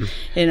did.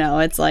 You know,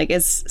 it's like,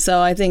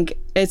 so I think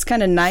it's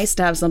kind of nice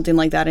to have something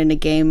like that in a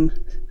game,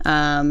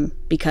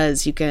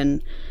 because you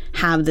can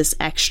have this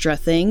extra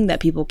thing that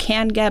people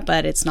can get,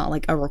 but it's not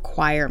like a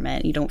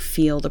requirement. You don't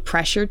feel the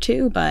pressure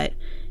to, but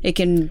it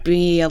can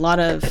be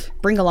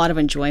bring a lot of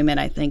enjoyment,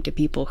 I think, to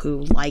people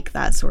who like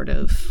that sort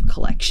of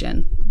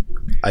collection.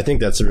 I think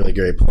that's a really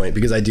great point,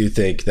 because I do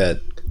think that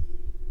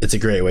it's a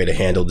great way to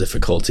handle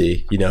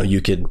difficulty. You know,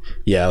 you could,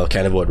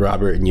 kind of what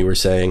Robert and you were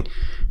saying,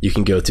 you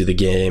can go through the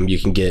game, you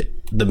can get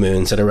the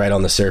moons that are right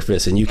on the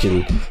surface, and you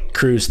can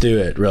cruise through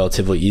it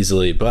relatively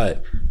easily.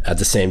 But at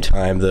the same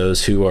time,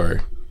 those who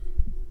are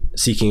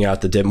seeking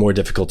out the more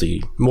difficult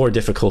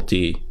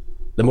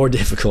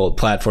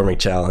platforming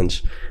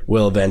challenge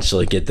will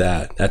eventually get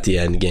that at the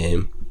end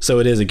game. So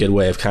it is a good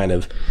way of kind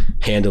of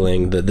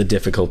handling the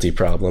difficulty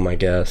problem, I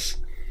guess.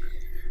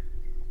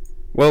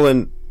 Well,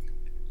 and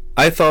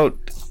I thought,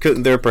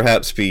 couldn't there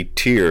perhaps be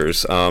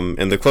tiers?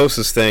 And the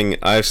closest thing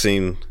I've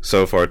seen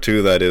so far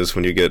to that is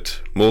when you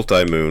get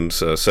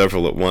multi-moons,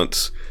 several at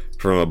once,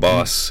 from a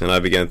boss. And I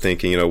began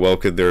thinking, well,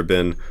 could there have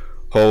been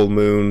whole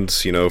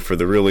moons, for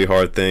the really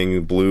hard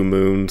thing, blue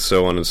moon,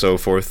 so on and so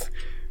forth.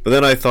 But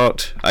then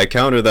I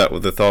countered that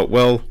with the thought,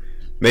 well,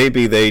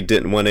 maybe they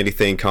didn't want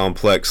anything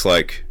complex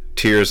like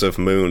tiers of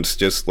moons.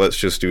 Let's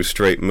just do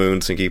straight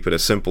moons and keep it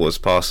as simple as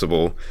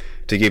possible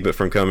to keep it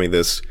from becoming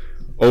this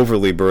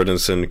overly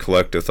burdensome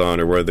collectathon,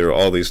 or where there are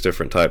all these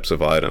different types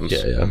of items.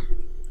 Yeah,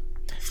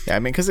 I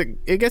mean, because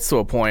it gets to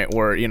a point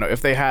where,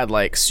 if they had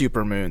like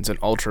super moons and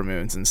ultra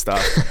moons and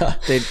stuff,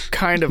 they'd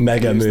kind of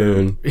mega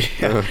moon.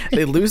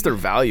 They lose their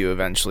value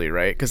eventually,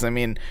 right? Because, I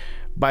mean,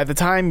 by the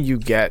time you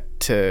get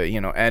to,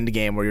 end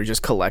game where you're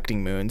just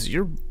collecting moons,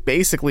 you're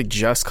basically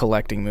just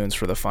collecting moons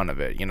for the fun of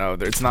it.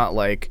 It's not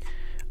like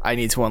I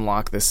need to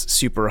unlock this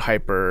super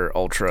hyper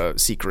ultra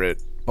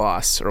secret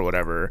boss or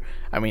whatever.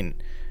 I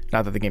mean,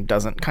 not that the game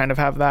doesn't kind of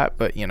have that,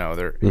 but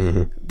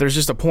there's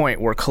just a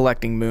point where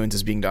collecting moons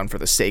is being done for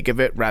the sake of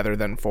it rather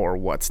than for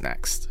what's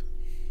next.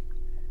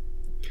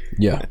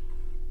 Yeah.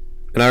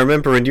 And I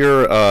remember in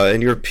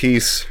your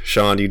piece,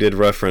 Sean, you did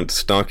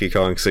reference Donkey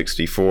Kong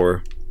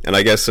 64, and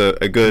I guess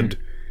a good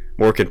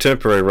more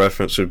contemporary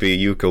reference would be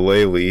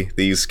Yooka-Laylee.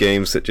 These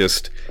games that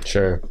just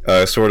Sure.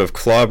 sort of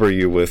clobber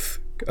you with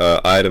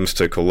items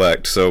to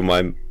collect. So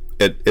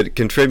it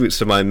contributes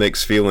to my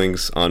mixed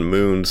feelings on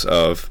moons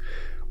of,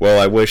 well,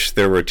 I wish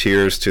there were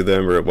tiers to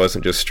them, or it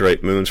wasn't just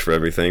straight moons for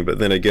everything. But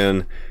then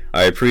again,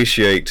 I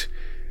appreciate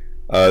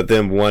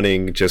them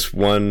wanting just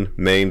one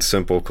main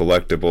simple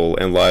collectible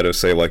in light of,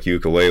 say, like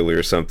Yooka-Laylee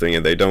or something,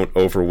 and they don't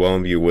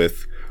overwhelm you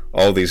with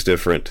all these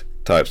different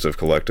types of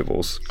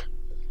collectibles.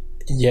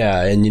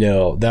 Yeah, and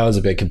that was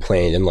a big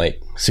complaint in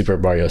like Super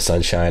Mario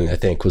Sunshine, I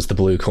think, was the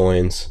blue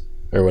coins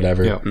or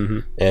whatever. Yeah.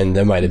 And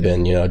that might have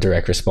been, a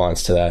direct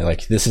response to that.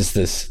 Like, this is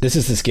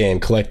this game,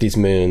 collect these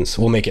moons.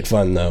 We'll make it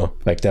fun though.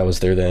 Like, that was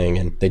their thing,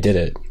 and they did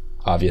it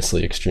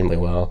obviously extremely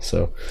well.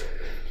 So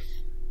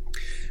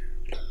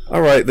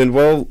All right, then,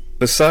 well,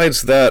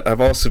 besides that, I've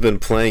also been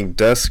playing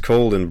Death's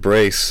Cold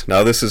Embrace.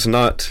 Now, this is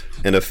not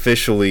an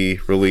officially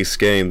released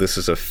game. This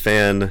is a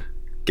fan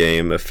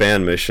game, a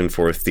fan mission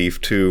for Thief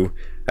 2.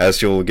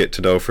 As you'll get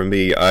to know from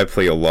me, I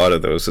play a lot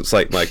of those. It's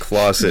like my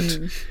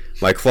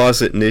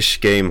closet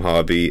niche game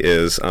hobby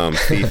is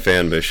Thief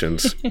fan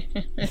missions.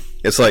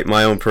 It's like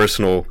my own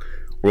personal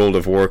World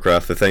of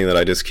Warcraft, the thing that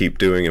I just keep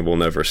doing and will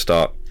never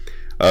stop.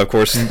 Of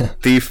course,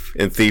 Thief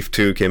and Thief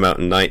 2 came out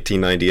in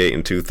 1998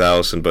 and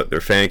 2000, but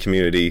their fan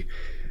community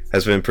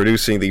has been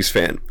producing these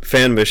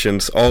fan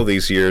missions all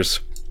these years.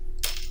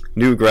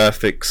 New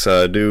graphics,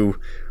 new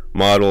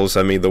models.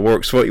 I mean, the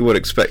works what you would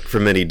expect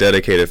from any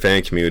dedicated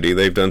fan community.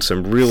 They've done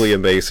some really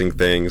amazing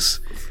things.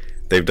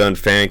 They've done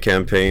fan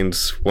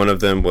campaigns. One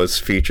of them was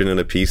featured in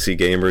a PC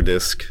Gamer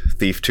disc,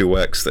 Thief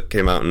 2X, that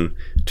came out in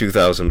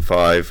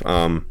 2005.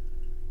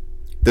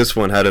 This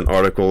one had an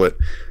article at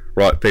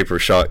Rock Paper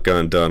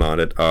Shotgun done on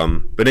it.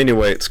 But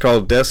anyway, it's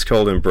called Death's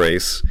Cold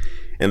Embrace,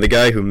 and the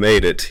guy who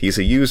made it, he's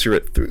a user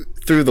at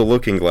Through the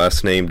Looking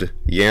Glass named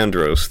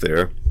Yandros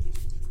there,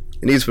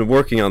 and he's been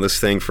working on this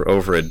thing for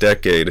over a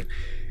decade.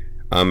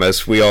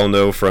 As we all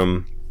know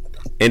from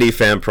any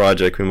fan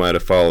project we might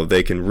have followed,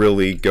 they can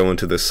really go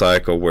into this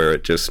cycle where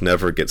it just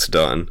never gets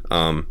done.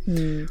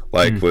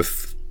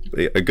 With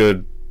a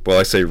good, well,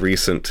 I say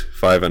recent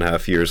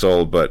 5.5 years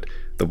old, but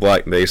the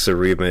Black Mesa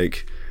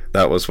remake,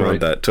 that was one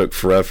that took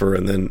forever,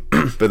 and then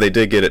but they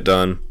did get it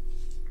done,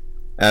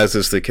 as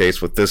is the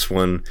case with this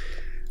one,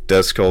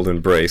 Death's Cold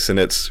Embrace. And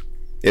it's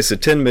a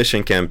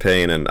 10-mission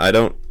campaign, and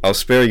I'll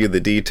spare you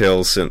the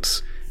details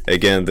since,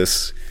 again,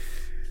 this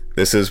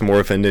is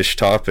more of a niche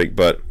topic,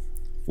 but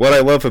what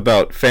I love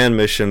about fan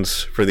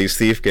missions for these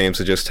Thief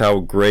games is just how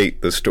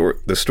great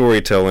the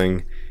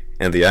storytelling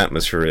and the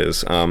atmosphere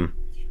is.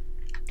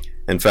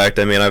 In fact,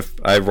 I mean,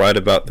 I write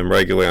about them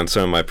regularly on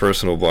some of my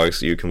personal blogs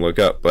that you can look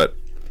up, but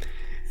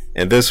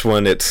in this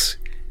one, it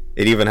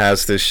even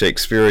has this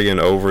Shakespearean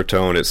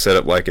overtone. It's set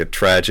up like a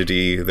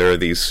tragedy. There are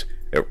these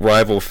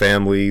rival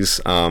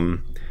families.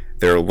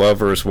 There are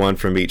lovers, one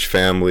from each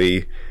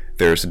family.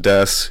 There's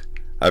deaths.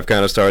 I've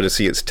kind of started to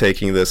see it's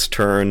taking this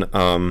turn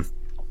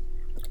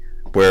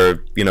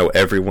where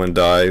everyone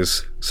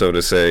dies, so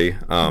to say.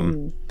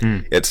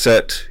 It's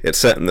set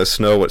in the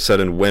snow. It's set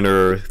in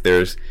winter.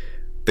 There's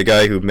the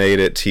guy who made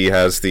it. He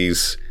has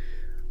these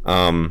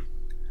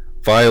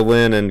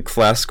violin and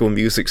classical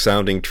music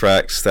sounding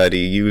tracks that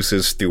he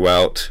uses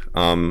throughout,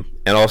 and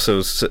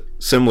also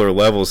similar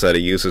levels that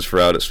he uses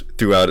throughout.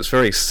 It's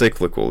very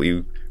cyclical.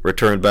 You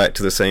return back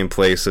to the same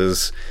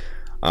places.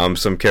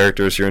 Some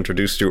characters you're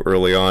introduced to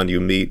early on, you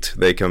meet,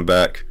 they come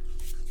back.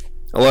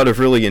 A lot of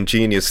really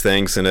ingenious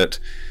things in it.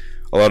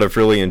 A lot of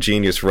really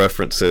ingenious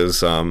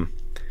references.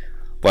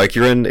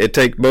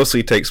 It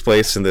mostly takes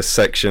place in this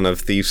section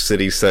of Thief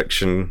City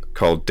section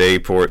called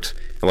Dayport.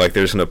 And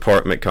there's an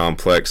apartment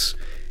complex,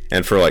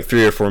 and for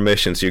 3 or 4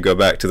 missions you go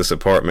back to this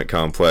apartment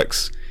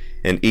complex,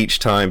 and each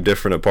time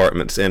different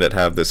apartments in it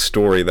have this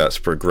story that's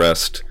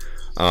progressed.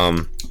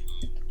 To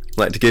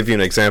give you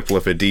an example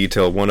of a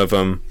detail, one of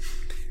them,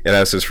 it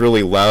has this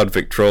really loud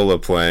Victrola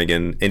playing,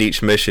 and in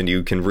each mission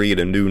you can read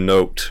a new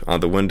note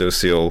on the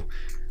windowsill,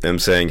 them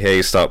saying,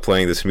 hey, stop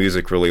playing this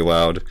music really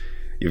loud,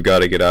 you've got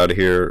to get out of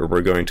here or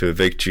we're going to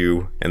evict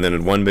you. And then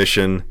in one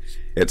mission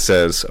it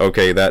says,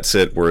 okay, that's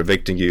it, we're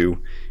evicting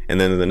you. And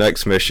then in the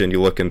next mission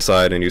you look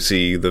inside and you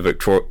see the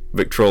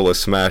Victrola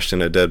smashed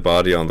and a dead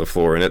body on the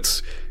floor, and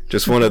it's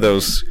just one of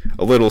those,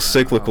 a little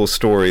cyclical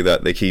story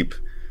that they keep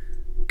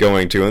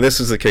going to. And this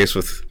is the case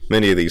with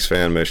many of these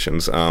fan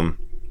missions.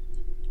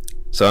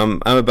 So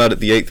I'm about at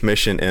the 8th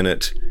mission in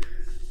it.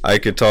 I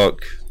could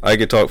talk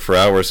for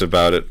hours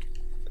about it,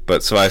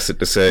 but suffice it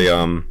to say,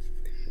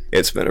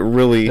 it's been a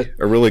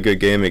really good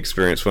gaming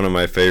experience. One of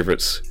my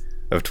favorites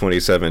of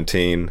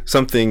 2017.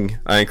 Something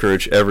I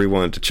encourage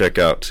everyone to check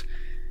out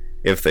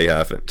if they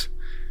haven't.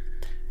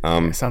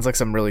 Sounds like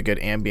some really good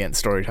ambient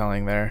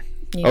storytelling there.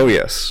 Yeah. Oh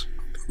yes.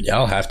 yeah,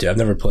 I'll have to. I've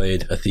never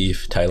played a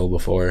Thief title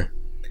before,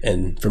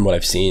 and from what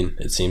I've seen,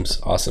 it seems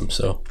awesome.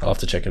 So I'll have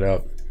to check it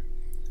out.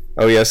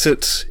 Oh yes,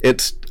 it's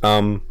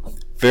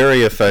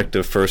very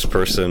effective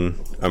first-person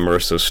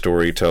immersive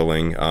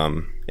storytelling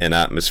and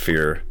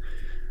atmosphere.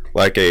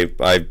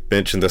 I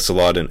mentioned this a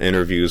lot in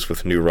interviews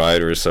with new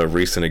writers.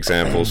 Recent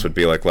examples would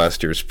be like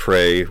last year's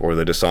Prey or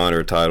the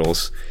Dishonored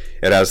titles.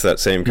 It has that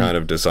same kind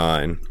of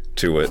design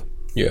to it.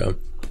 Yeah.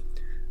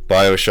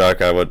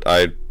 BioShock,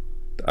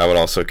 I would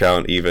also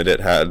count. Even it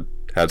had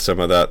some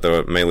of that, though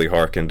it mainly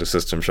harkened to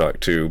System Shock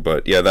 2.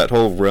 But yeah, that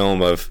whole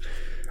realm of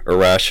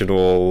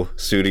Irrational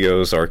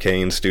Studios,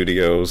 Arcane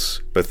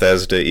Studios,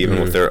 Bethesda, even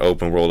with their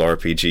open world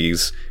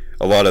RPGs,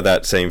 a lot of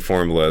that same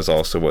formula is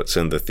also what's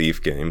in the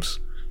Thief games.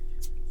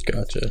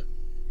 Gotcha.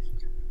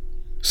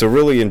 So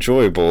really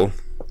enjoyable.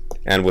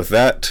 And with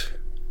that,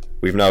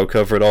 we've now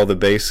covered all the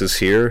bases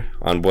here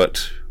on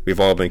what we've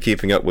all been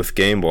keeping up with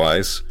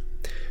game-wise.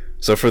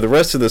 So for the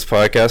rest of this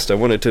podcast, I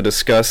wanted to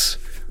discuss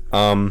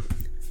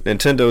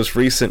Nintendo's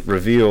recent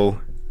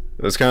reveal.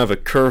 It was kind of a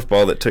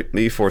curveball that took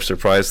me for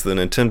surprise, the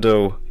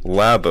Nintendo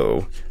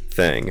Labo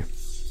thing.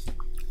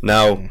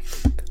 Now,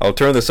 I'll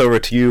turn this over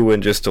to you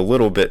in just a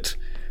little bit.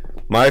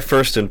 My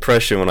first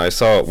impression when I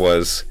saw it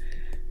was,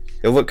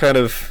 it looked kind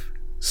of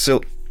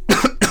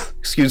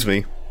excuse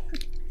me.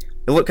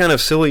 It looked kind of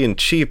silly and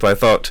cheap. I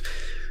thought,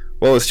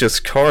 well, it's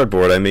just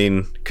cardboard. I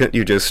mean, couldn't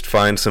you just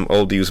find some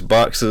old used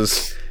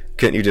boxes?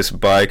 Couldn't you just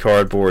buy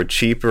cardboard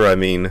cheaper? I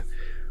mean,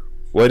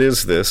 what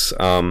is this?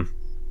 And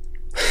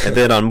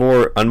then on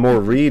more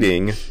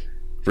reading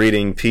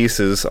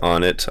pieces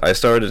on it, I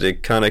started to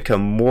kind of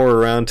come more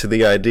around to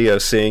the idea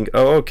of seeing,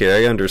 oh,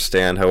 okay, I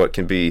understand how it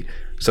can be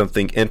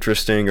something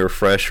interesting or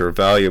fresh or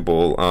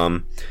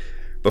valuable.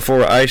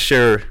 Before I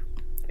share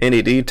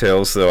any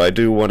details, though, I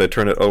do want to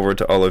turn it over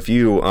to all of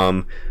you.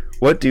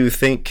 What do you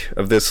think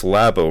of this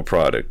Labo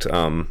product?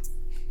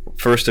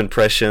 First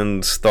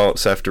impressions,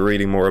 thoughts after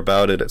reading more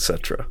about it,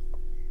 etc.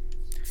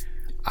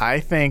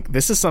 I think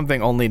this is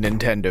something only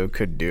Nintendo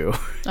could do.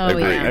 Oh,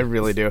 yeah. I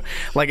really do.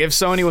 Like, if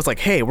Sony was like,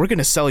 hey, we're going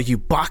to sell you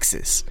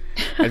boxes,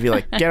 I'd be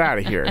like, get out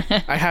of here.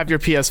 I have your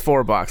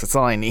PS4 box. That's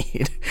all I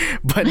need.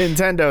 But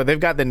Nintendo, they've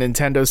got the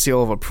Nintendo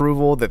seal of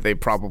approval that they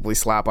probably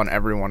slap on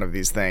every one of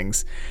these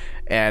things.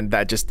 And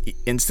that just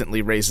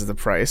instantly raises the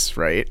price,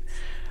 right?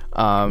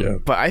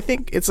 But I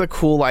think it's a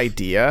cool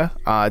idea.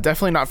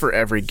 Definitely not for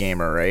every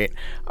gamer, right?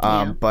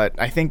 But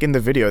I think in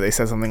the video they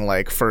said something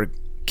like for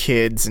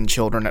kids and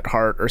children at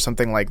heart or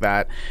something like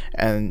that.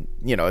 And,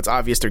 you know, it's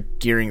obvious they're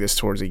gearing this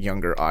towards a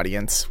younger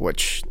audience,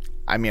 which,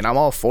 I mean, I'm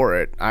all for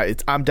it.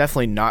 I'm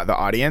definitely not the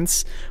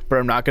audience, but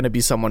I'm not going to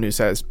be someone who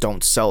says,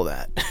 don't sell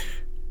that.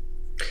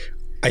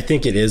 I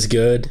think it is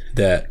good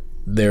that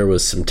there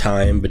was some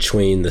time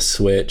between the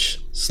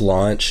Switch's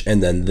launch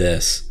and then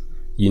this,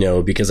 you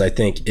know, because I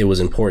think it was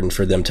important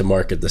for them to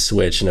market the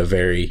Switch in a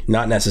very,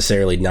 not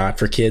necessarily not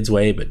for kids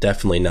way, but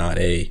definitely not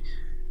a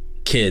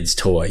kid's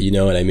toy, you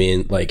know what I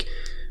mean? Like,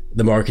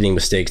 the marketing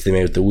mistakes they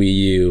made with the Wii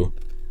U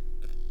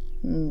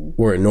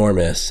were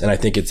enormous, and I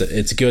think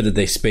it's good that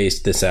they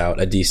spaced this out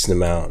a decent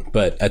amount.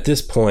 But at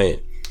this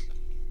point,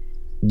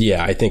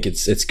 yeah, I think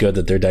it's good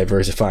that they're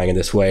diversifying in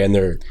this way, and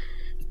they're,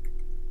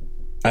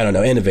 I don't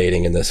know,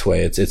 innovating in this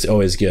way. It's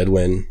always good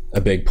when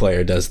a big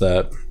player does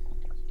that.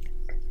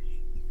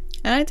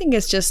 And I think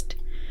it's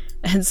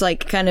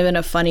like kind of in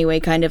a funny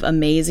way, kind of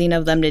amazing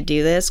of them to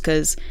do this,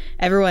 because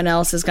everyone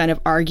else is kind of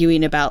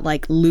arguing about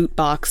like loot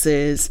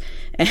boxes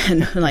and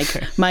like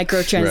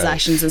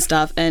microtransactions and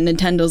stuff. And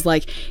Nintendo's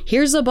like,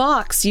 here's a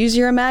box, use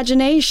your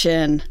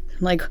imagination.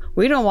 Like,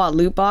 we don't want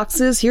loot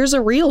boxes, here's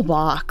a real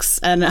box.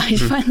 And I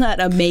find that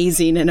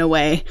amazing in a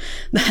way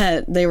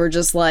that they were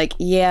just like,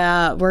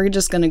 yeah, we're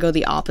just going to go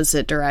the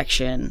opposite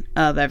direction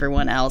of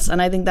everyone else. And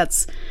I think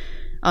that's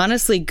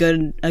honestly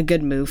a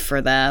good move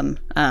for them,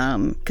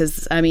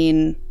 because I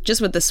mean,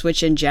 just with the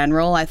Switch in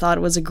general, I thought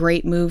it was a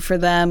great move for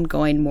them,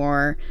 going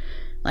more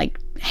like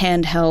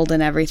handheld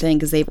and everything,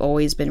 because they've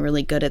always been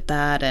really good at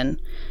that.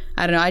 And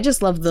I don't know, I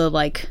just love the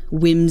like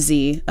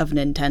whimsy of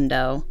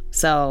Nintendo.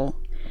 So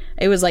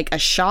it was like a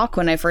shock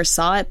when I first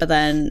saw it, but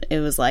then it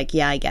was like,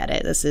 yeah, I get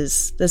it, this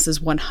is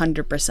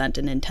 100%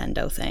 a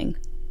Nintendo thing.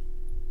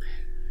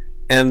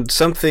 And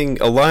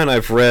a line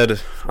I've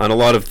read on a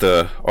lot of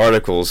the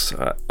articles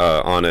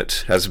on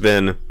it has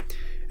been,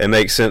 it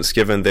makes sense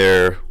given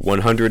their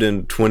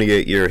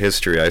 128-year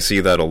history. I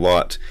see that a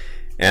lot.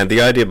 And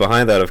the idea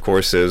behind that, of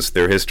course, is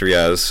their history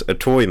as a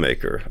toy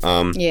maker.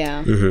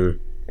 Yeah.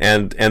 Mm-hmm.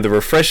 And the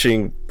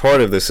refreshing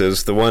part of this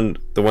is, the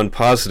one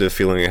positive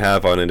feeling I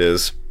have on it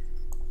is,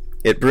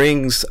 it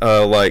brings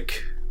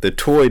like the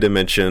toy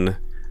dimension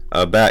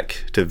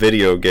back to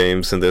video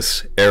games in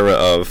this era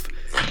of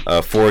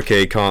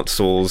 4K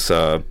consoles,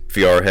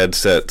 VR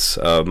headsets,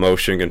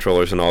 motion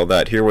controllers, and all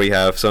that. Here we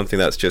have something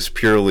that's just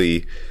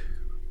purely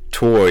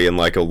toy in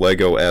like a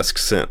Lego-esque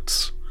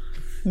sense.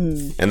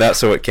 And that's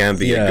so it can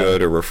be a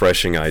good or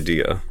refreshing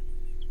idea.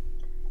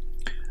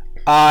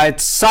 It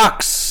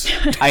sucks.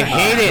 I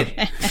hate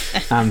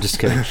it. I'm just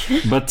kidding.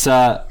 But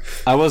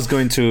I was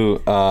going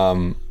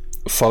to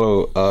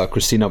follow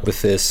Christine up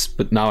with this,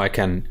 but now I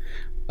can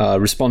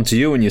respond to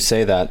you when you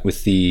say that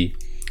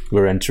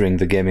we're entering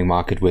the gaming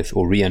market with,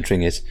 or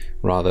re-entering it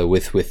rather,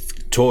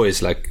 with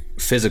toys, like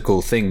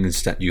physical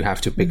things that you have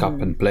to pick up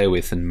and play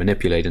with and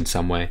manipulate in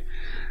some way.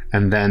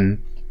 And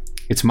then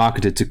it's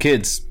marketed to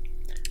kids.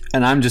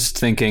 And I'm just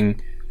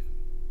thinking,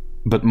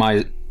 but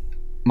my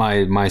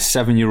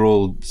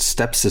 7-year-old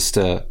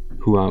stepsister,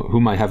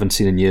 whom I haven't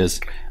seen in years,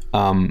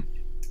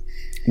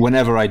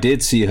 whenever I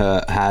did see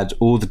her, had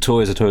all the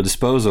toys at her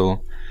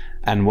disposal.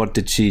 And what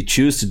did she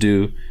choose to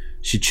do?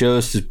 She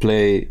chose to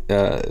play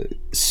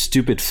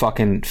stupid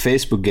fucking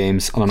Facebook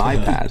games on an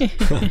iPad.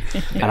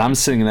 And I'm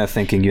sitting there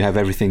thinking, you have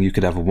everything you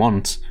could ever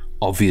want,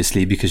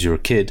 obviously, because you're a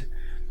kid.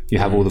 You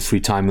have all the free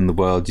time in the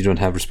world. You don't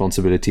have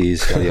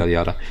responsibilities, yada, yada,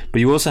 yada.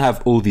 But you also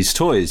have all these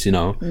toys, you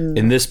know.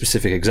 In this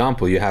specific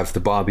example, you have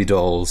the Barbie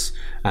dolls,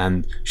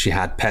 and she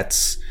had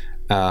pets,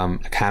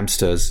 like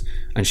hamsters,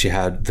 and she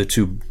had the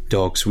 2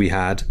 dogs we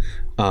had.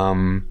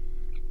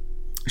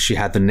 She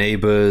had the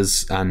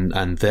neighbors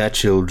and their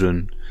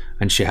children,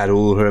 and she had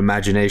all her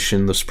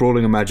imagination, the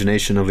sprawling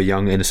imagination of a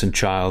young innocent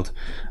child,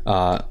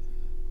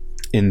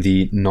 in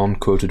the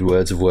non-quoted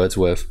words of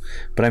Wordsworth.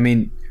 But I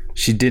mean,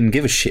 she didn't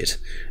give a shit.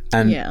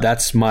 And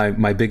that's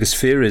my biggest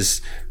fear,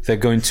 is they're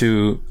going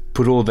to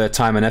put all their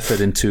time and effort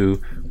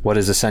into what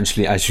is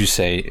essentially, as you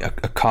say,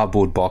 a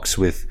cardboard box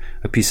with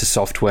a piece of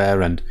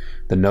software and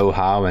the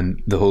know-how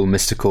and the whole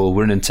mystical,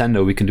 we're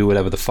Nintendo, we can do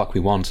whatever the fuck we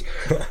want.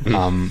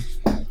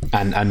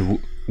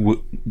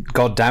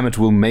 God damn it,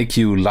 we'll make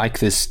you like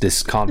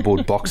this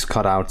cardboard box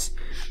cutout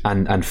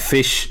and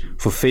fish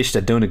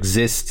that don't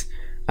exist,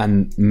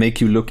 and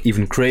make you look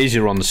even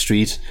crazier on the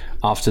street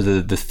after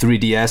the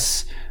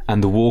 3DS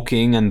and the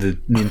walking and the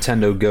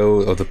Nintendo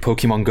Go or the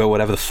Pokemon Go,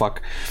 whatever the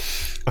fuck.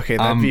 Okay,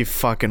 that'd be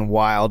fucking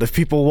wild if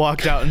people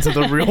walked out into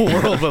the real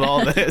world with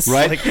all this.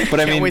 Right? Like, But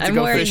I mean, wait to I'm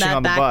go wearing fishing that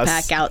on the bus.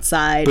 backpack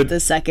outside the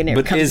second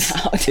it comes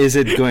out. Is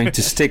it going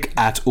to stick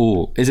at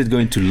all? Is it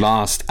going to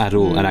last at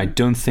all? And I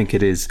don't think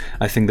it is.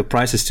 I think the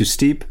price is too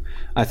steep.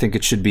 I think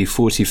it should be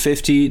 40,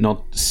 50,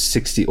 not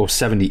 60 or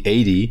 70,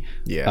 80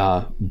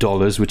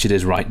 dollars, which it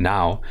is right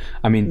now.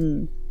 I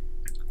mean,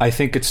 I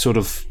think it's sort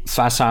of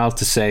facile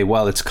to say,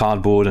 well, it's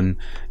cardboard and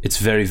it's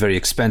very, very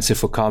expensive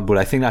for cardboard.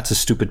 I think that's a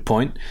stupid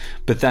point.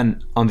 But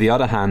then, on the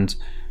other hand,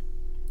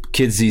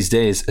 kids these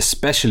days,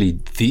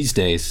 especially these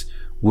days,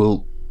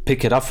 will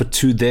pick it up for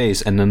 2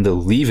 days and then they'll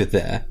leave it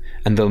there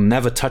and they'll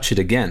never touch it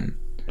again.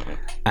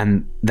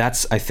 And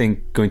that's, I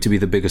think, going to be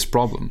the biggest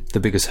problem. The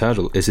biggest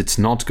hurdle is it's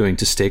not going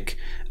to stick,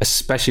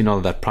 especially not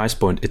at that price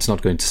point. It's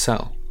not going to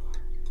sell.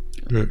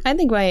 I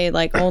think my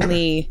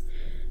only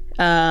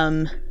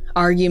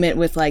argument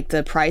with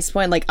the price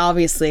point,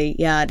 obviously,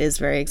 yeah, it is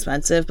very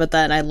expensive, but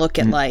then I look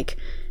at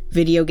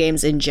video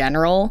games in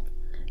general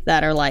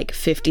that are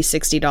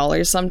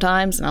 $50-$60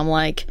 sometimes, and I'm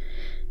like,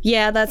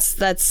 yeah,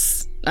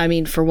 that's I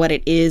mean, for what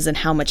it is and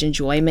how much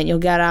enjoyment you'll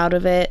get out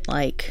of it,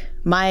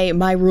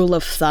 my rule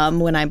of thumb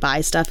when I buy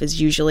stuff is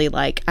usually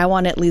I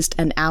want at least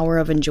an hour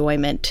of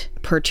enjoyment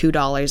per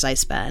 $2 I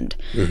spend.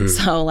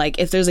 So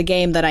if there's a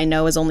game that I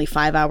know is only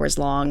 5 hours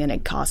long and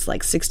it costs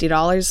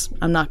 $60,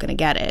 I'm not gonna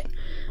get it.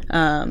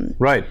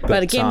 Right,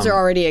 but games are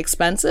already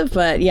expensive.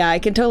 But yeah, I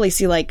can totally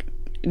see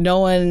no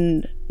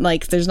one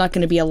there's not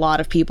going to be a lot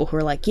of people who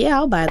are yeah,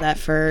 I'll buy that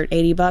for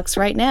 $80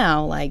 right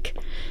now.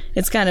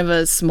 It's kind of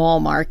a small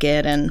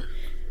market, and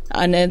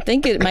I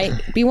think it might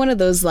be one of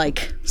those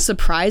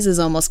surprises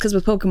almost, because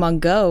with Pokemon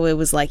Go it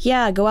was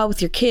yeah, go out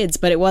with your kids,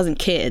 but it wasn't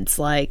kids.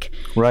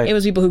 Right. It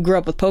was people who grew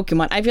up with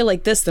Pokemon. I feel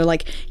this, they're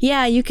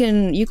yeah, you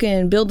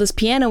can build this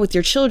piano with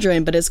your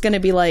children, but it's going to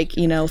be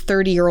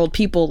 30-year-old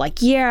people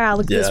yeah,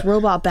 look at this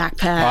robot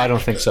backpack. I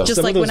don't think so.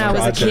 Just when I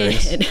was a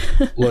kid.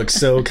 Look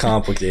so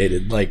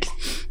complicated,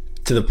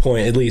 to the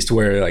point at least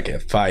where a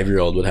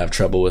 5-year-old would have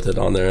trouble with it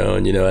on their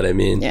own, you know what I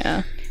mean?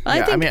 Yeah.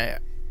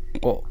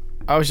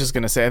 I was just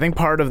going to say, I think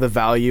part of the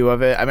value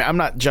of it, I mean, I'm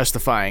not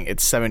justifying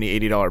its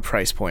 $70, $80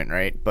 price point,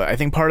 right? But I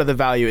think part of the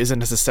value isn't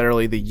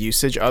necessarily the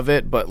usage of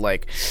it, but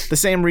the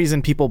same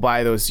reason people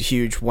buy those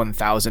huge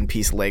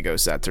 1,000-piece Lego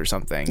sets or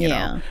something, you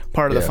know?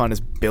 Part of the fun is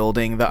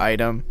building the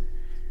item,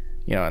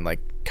 and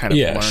kind of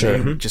learning,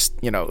 sure.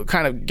 just,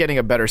 kind of getting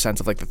a better sense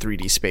of the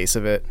 3D space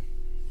of it.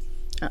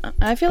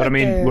 I feel but I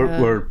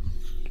mean,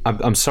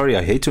 I'm sorry,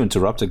 I hate to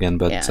interrupt again,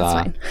 but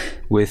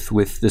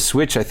with the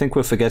Switch, I think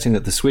we're forgetting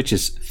that the Switch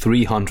is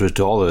 $300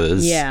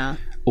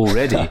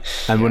 already,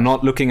 and we're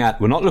not looking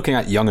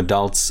at young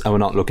adults, and we're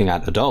not looking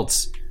at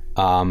adults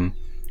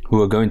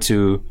who are going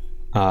to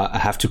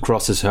have to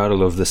cross this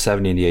hurdle of the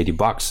 $70 and the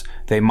 $80.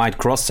 They might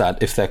cross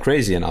that if they're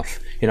crazy enough.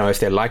 If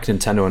they like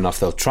Nintendo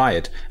enough, they'll try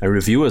it, and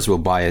reviewers will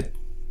buy it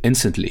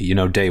instantly,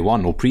 day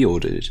one, or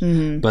pre-order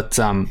it. But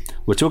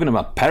we're talking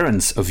about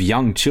parents of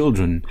young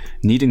children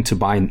needing to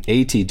buy an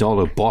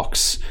 $80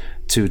 box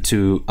to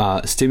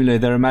stimulate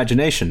their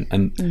imagination,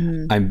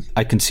 and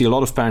I can see a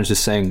lot of parents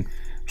just saying,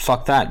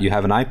 fuck that, you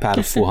have an iPad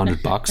of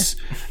 $400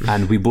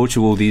 and we bought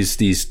you all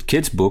these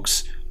kids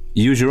books,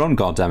 use your own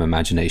goddamn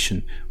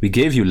imagination. We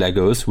gave you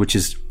Legos, which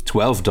is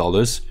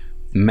 $12,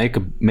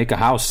 make a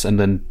house and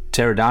then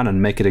tear it down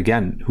and make it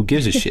again. Who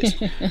gives a shit?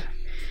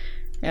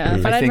 Yeah,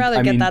 but I'd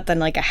rather get that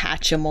than a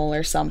Hatchimal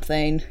or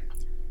something.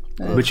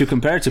 But you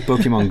compare it to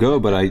Pokemon Go,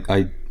 but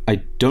I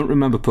don't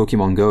remember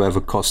Pokemon Go ever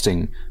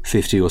costing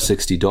 $50 or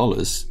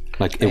 $60.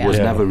 Like, it was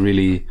Yeah. never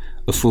really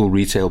a full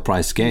retail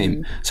price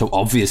game. So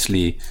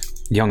obviously,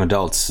 young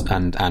adults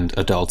and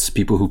adults,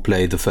 people who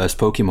play the first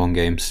Pokemon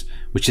games,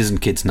 which isn't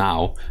kids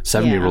now,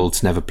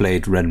 7-year-olds never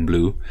played Red and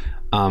Blue.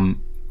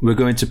 We're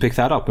going to pick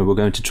that up and we're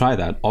going to try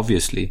that,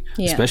 obviously.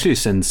 Yeah. Especially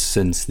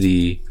since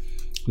the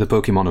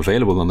Pokemon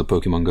available on the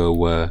Pokemon Go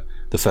were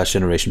the first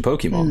generation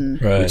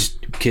Pokemon, Right. which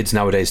kids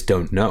nowadays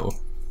don't know.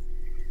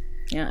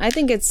 Yeah, I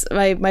think it's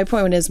my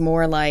point is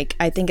more like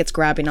I think it's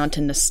grabbing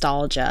onto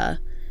nostalgia.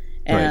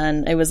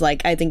 And it was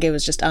like, I think it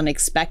was just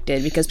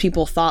unexpected because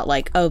people thought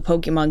like, oh,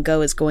 Pokemon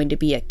Go is going to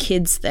be a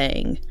kids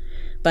thing.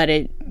 But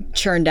it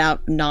turned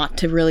out not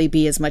to really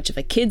be as much of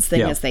a kids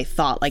thing as they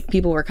thought. Like,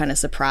 people were kind of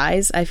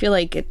surprised. I feel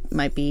like it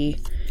might be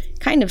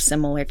kind of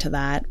similar to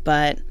that.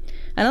 But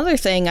another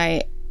thing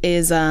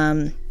is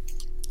a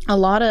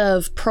lot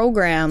of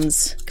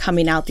programs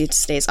coming out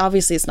these days.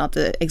 Obviously, it's not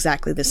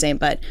exactly the same,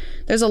 but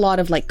there's a lot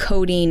of like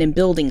coding and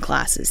building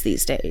classes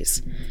these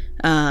days.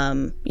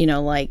 You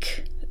know,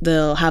 like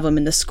they'll have them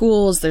in the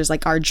schools. There's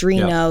like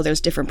Arduino.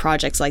 There's different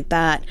projects like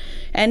that,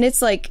 and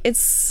it's like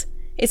it's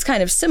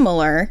kind of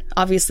similar.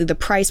 Obviously, the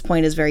price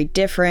point is very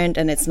different,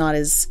 and it's not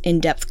as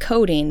in-depth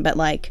coding. But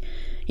like,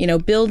 you know,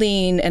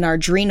 building an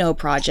Arduino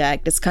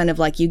project, it's kind of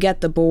like you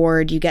get the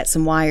board, you get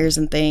some wires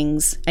and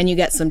things, and you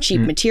get some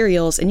cheap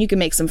materials, and you can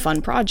make some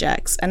fun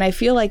projects. And I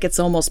feel like it's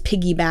almost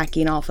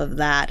piggybacking off of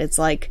that. It's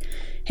like,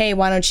 hey,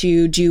 why don't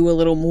you do a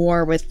little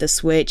more with the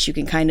Switch? You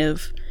can kind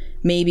of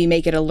maybe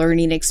make it a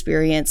learning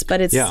experience,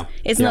 but it's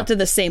not to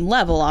the same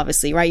level,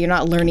 obviously, right? You're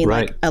not learning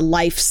like a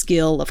life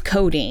skill of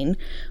coding,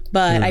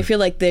 but I feel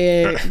like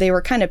they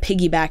were kind of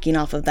piggybacking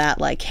off of that,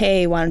 like,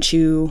 hey, why don't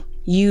you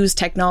use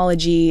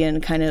technology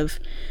and kind of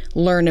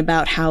learn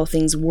about how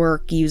things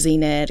work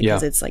using it,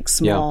 because it's like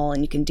small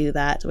and you can do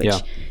that, which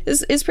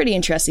is pretty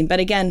interesting. But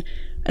again,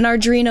 an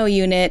Arduino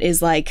unit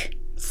is like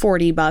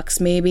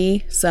 $40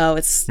 maybe, so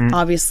it's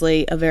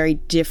obviously a very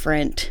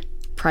different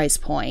price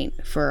point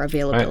for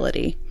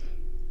availability. Right.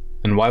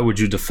 And why would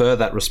you defer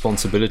that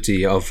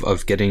responsibility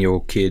of getting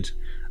your kid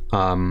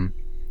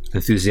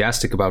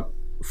enthusiastic about,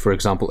 for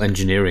example,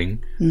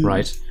 engineering,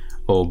 right,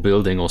 or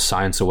building or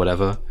science or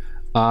whatever,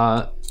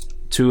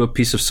 to a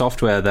piece of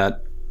software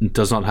that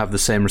does not have the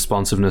same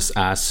responsiveness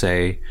as,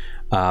 say,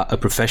 a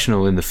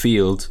professional in the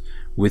field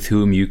with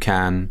whom you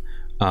can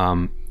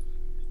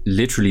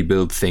literally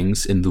build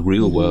things in the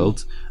real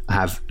world,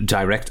 have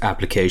direct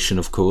application,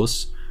 of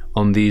course,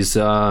 on these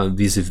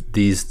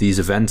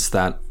events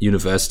that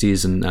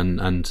universities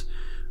and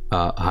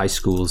high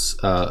schools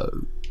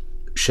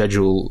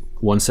schedule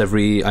once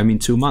every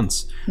 2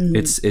 months.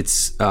 It's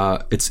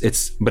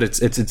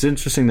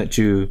interesting that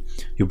you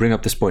bring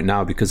up this point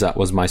now, because that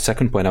was my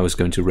second point I was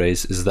going to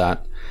raise, is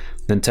that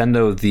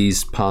Nintendo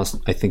these past,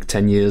 I think,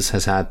 10 years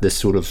has had this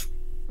sort of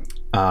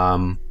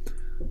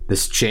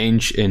this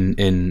change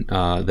in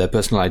their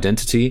personal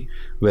identity,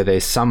 where they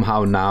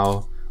somehow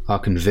now are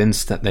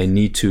convinced that they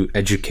need to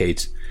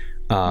educate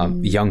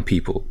young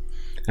people.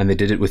 And they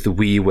did it with the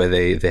Wii, where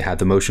they had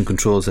the motion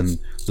controls, and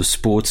the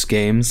sports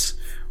games,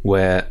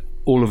 where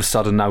all of a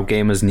sudden now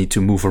gamers need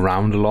to move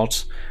around a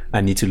lot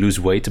and need to lose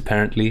weight,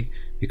 apparently,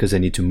 because they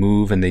need to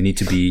move and they need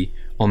to be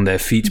on their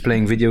feet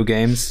playing video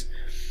games.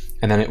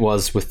 And then it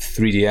was with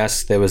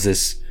 3DS, there was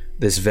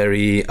this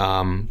very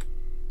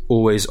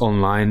always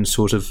online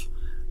sort of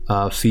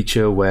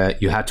feature where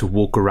you had to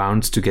walk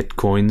around to get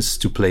coins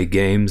to play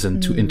games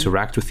and to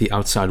interact with the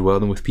outside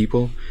world and with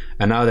people.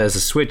 And now there's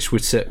a Switch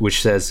which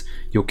says,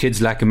 your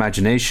kids lack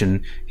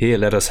imagination, here,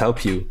 let us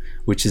help you,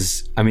 which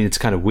is, it's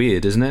kind of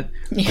weird, isn't it?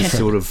 Yeah. It's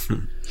sort of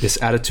this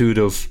attitude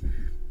of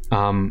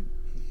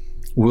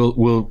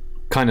we'll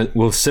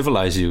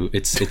civilize you.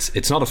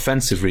 It's not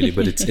offensive really,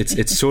 but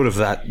it's sort of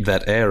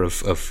that air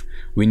of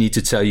we need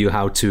to tell you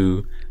how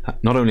to,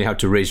 not only how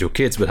to raise your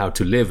kids, but how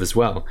to live as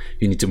well.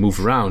 You need to move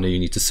around, and you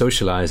need to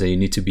socialize, and you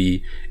need to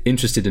be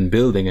interested in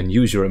building and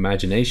use your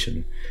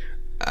imagination.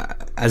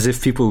 As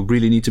if people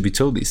really need to be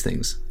told these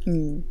things.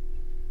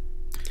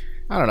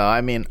 I don't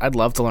know. I'd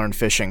love to learn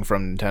fishing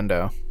from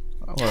Nintendo.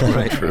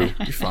 Right, true. It'd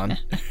be fun.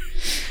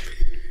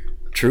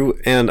 True,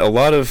 and a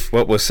lot of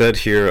what was said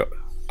here,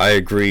 I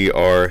agree,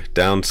 are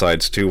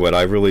downsides to it.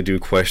 I really do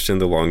question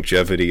the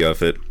longevity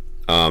of it.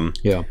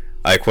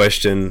 I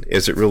question,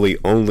 is it really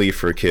only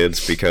for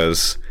kids?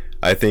 Because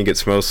I think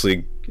it's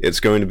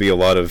going to be a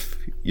lot of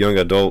young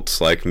adults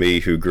like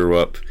me who grew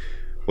up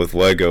with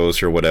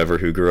Legos or whatever,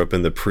 who grew up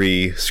in the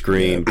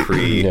pre-screen,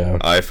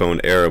 pre-iPhone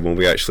era, when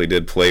we actually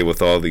did play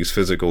with all these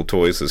physical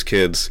toys as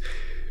kids,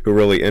 who are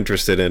really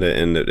interested in it,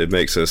 and it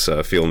makes us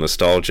feel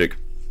nostalgic.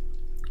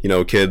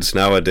 Kids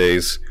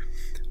nowadays,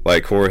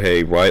 like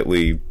Jorge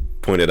rightly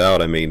pointed out,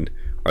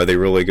 are they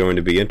really going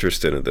to be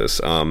interested in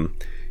this?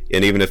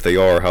 And even if they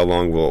are, how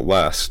long will it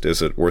last?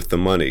 Is it worth the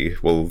money?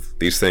 Will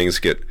these things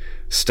get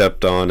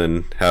stepped on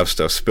and have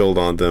stuff spilled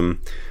on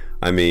them?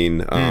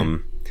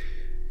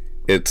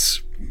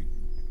 It's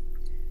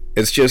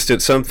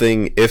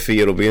something iffy.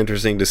 It'll be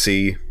interesting to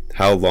see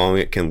how long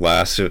it can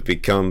last, if it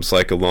becomes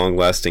like a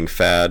long-lasting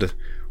fad,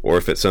 or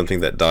if it's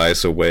something that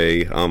dies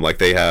away. Like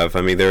they have,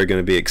 I mean, there are going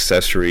to be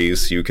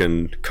accessories you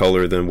can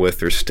color them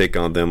with or stick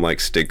on them like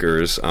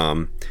stickers.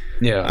 I'm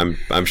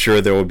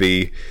sure there will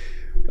be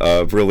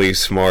really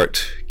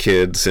smart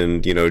kids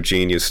and, you know,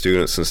 genius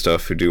students and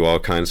stuff who do all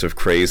kinds of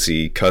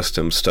crazy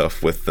custom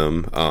stuff with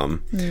them.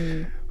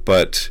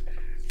 But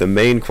the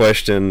main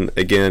question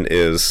again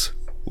is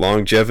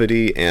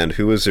longevity, and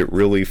who is it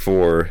really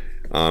for?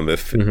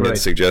 If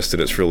it's suggested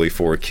it's really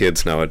for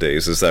kids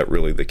nowadays, is that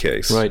really the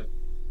case? Right.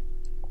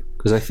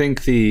 Because I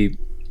think the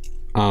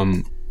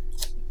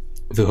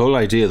whole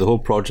idea, the whole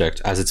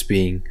project, as it's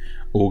being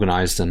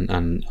organized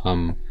and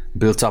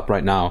built up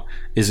right now,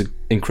 is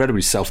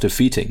incredibly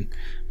self-defeating.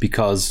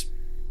 Because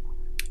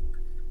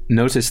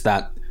notice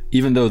that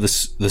even though the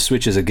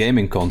Switch is a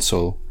gaming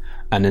console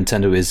and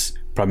Nintendo is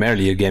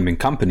primarily a gaming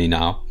company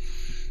now,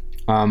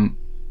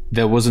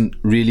 there wasn't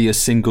really a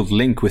single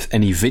link with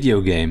any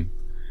video game,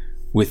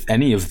 with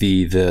any of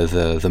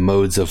the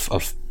modes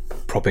of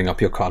propping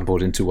up your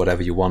cardboard into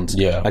whatever you want.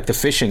 Yeah. Like the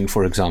fishing,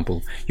 for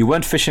example. You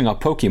weren't fishing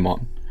up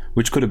Pokemon,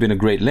 which could have been a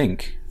great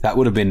link. That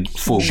would have been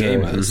for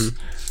gamers.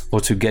 Or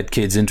to get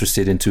kids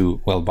interested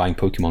into, well, buying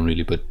Pokemon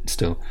really, but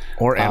still.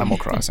 Or Animal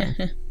Crossing.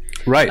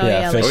 Right.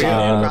 Fishing,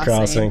 Animal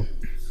Crossing.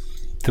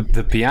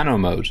 The piano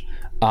mode.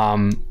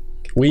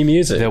 Wii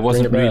Music. There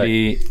wasn't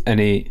really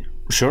any...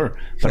 Sure.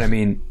 But I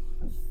mean,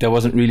 there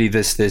wasn't really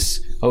this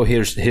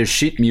here's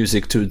sheet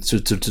music to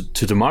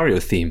the Mario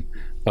theme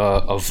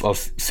of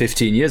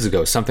 15 years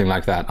ago, something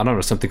like that. I don't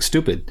know, something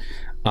stupid.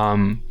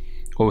 Or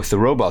with the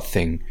robot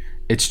thing.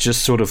 It's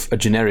just sort of a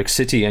generic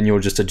city and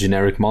you're just a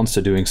generic monster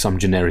doing some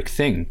generic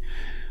thing.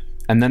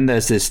 And then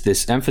there's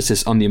this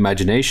emphasis on the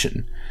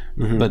imagination.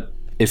 But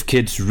if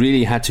kids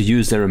really had to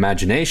use their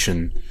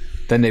imagination,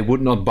 then they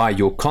would not buy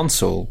your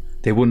console.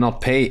 They would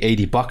not pay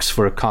 $80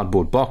 for a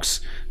cardboard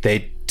box.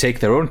 They'd take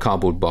their own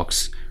cardboard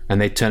box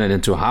and they turn it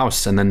into a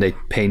house, and then they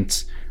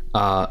paint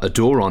a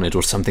door on it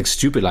or something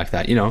stupid like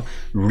that. You know,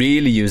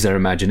 really use their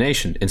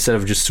imagination instead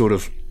of just sort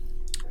of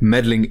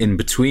meddling in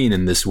between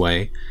in this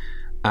way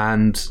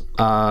and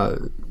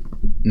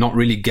not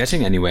really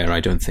getting anywhere. I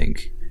don't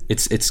think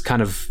it's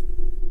kind of,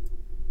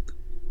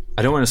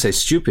 I don't want to say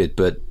stupid,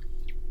 but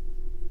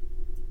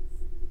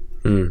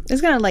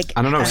it's kind of like,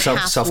 I don't know, a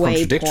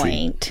self-contradictory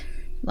point.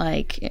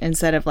 Like,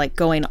 instead of like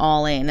going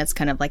all in, it's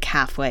kind of like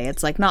halfway.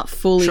 It's like not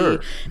fully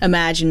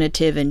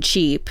imaginative and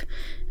cheap,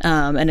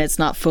 and it's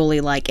not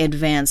fully like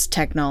advanced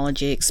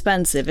technology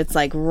expensive. It's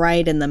like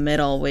right in the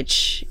middle,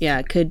 which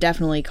could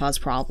definitely cause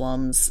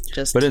problems.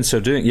 But in so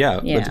doing,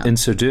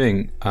 it's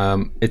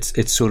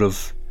sort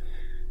of,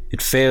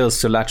 it fails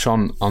to latch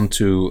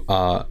onto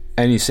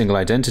any single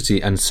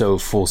identity, and so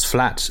falls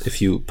flat,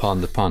 if you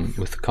pardon the pun,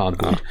 with the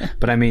cardboard.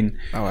 But I mean,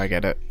 I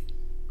get it.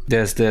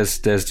 There's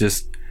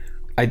just,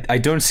 I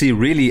don't see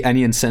really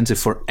any incentive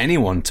for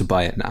anyone to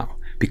buy it now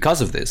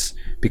because of this,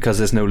 because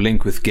there's no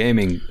link with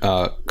gaming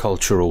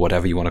culture or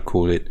whatever you want to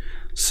call it.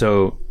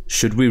 So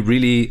should we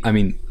really, I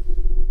mean,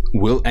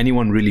 will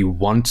anyone really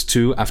want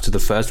to, after the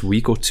first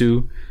week or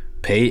two,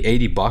 pay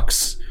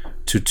 $80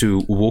 to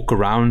walk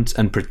around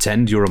and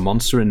pretend you're a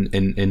monster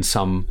in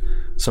some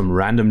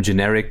random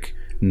generic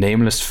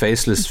nameless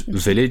faceless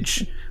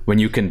village, when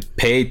you can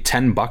pay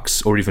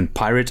 $10 or even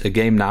pirate a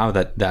game now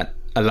that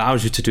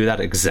allows you to do that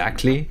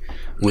exactly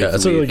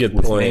that's a really good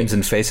point. Names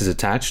and faces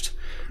attached.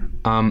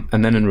 And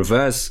then in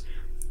reverse,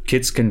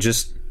 kids can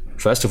just,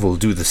 first of all,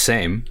 do the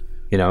same.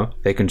 You know,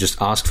 they can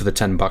just ask for the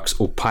 $10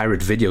 or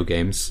pirate video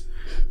games.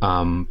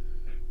 And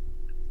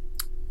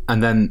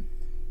then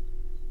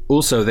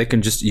also they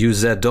can just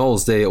use their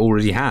dolls they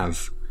already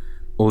have,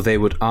 or they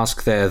would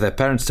ask their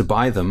parents to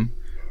buy them,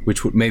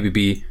 which would maybe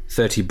be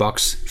 $30,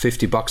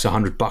 $50,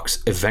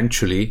 $100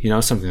 eventually, you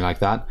know, something like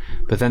that.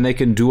 But then they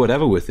can do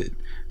whatever with it.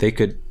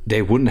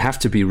 They wouldn't have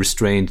to be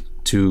restrained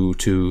to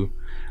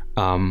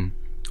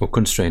or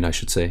constrained, I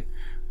should say,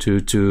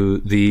 to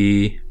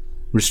the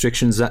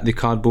restrictions that the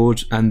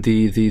cardboard and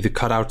the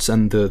cutouts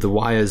and the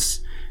wires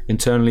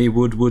internally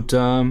would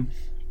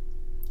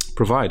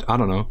provide. I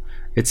don't know.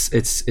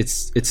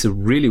 It's a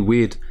really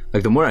weird.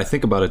 Like, the more I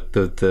think about it,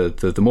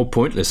 the more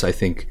pointless I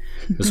think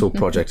this whole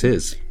project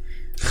is.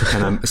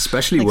 And I'm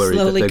especially like worried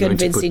that they're going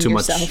to put too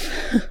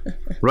yourself. much.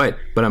 Right,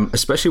 but I'm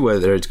especially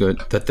worried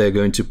that they're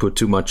going to put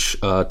too much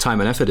time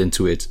and effort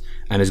into it,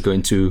 and is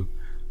going to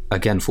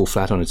again fall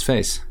flat on its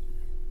face.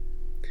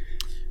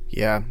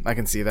 Yeah, I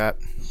can see that.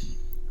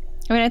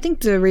 I mean, I think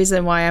the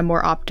reason why I'm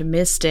more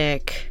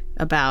optimistic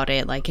about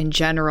it, like in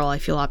general, I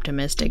feel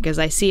optimistic, because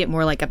I see it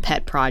more like a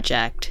pet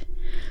project.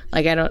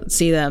 Like, I don't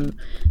see them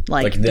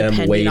like them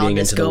depending on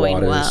this into the going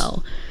waters.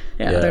 well.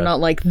 Yeah, they're not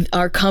like,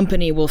 our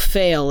company will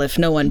fail if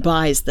no one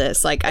buys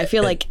this. Like, I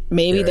feel like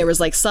maybe there was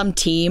like some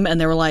team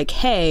and they were like,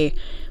 hey,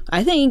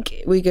 I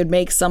think we could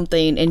make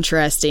something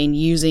interesting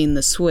using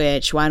the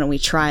Switch. Why don't we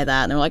try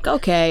that? And they're like,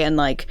 okay. And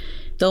like,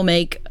 they'll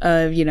make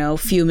a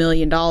few $1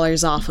 million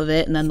off of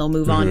it, and then they'll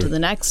move on to the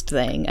next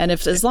thing. And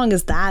as long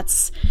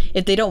as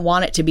if they don't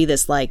want it to be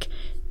this like,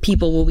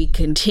 people will be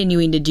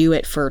continuing to do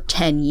it for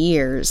 10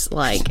 years,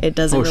 like, it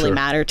doesn't really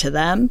matter to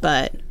them.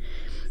 But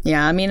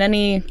Yeah, I mean,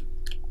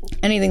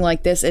 anything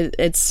like this,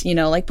 it's, you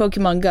know, like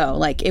Pokemon Go.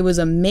 Like, it was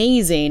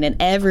amazing and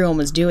everyone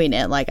was doing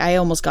it. Like, I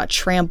almost got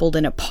trampled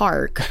in a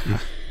park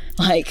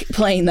like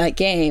playing that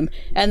game.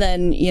 And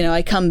then, you know,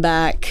 I come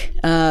back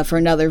for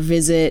another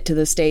visit to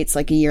the States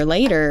like a year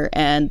later,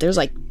 and there's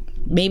like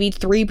maybe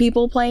 3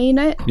 people playing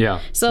it. Yeah.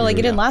 So like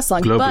it didn't last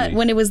long. Globally. But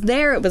when it was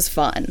there, it was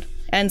fun.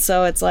 And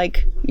so it's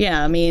like,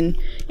 yeah, I mean,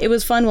 it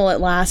was fun while it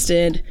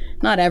lasted.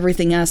 Not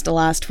everything has to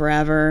last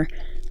forever.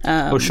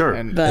 Oh, sure.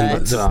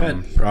 But The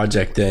pet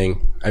project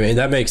thing, I mean,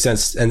 that makes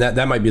sense, and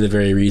that might be the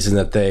very reason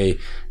that they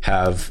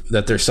have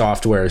that their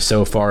software is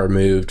so far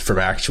removed from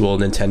actual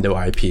Nintendo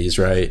IPs,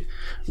 right?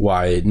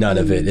 Why none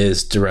of it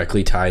is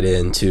directly tied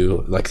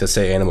into, like, let's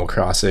say, Animal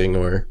Crossing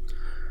or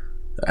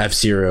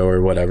F-Zero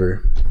or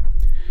whatever.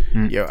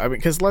 Yeah, I mean,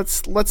 because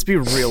let's be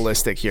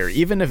realistic here.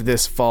 Even if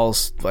this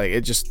falls, like,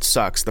 it just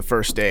sucks the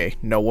first day,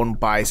 no one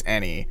buys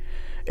any.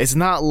 It's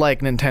not like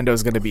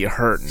Nintendo's going to be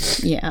hurting.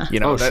 yeah. You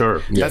know, sure.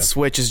 That Yeah.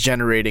 Switch is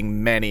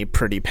generating many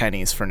pretty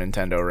pennies for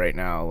Nintendo right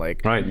now.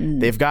 Like, Right.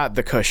 they've got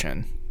the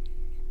cushion.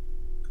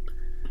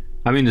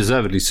 I mean,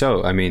 deservedly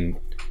so. I mean,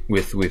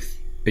 with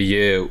a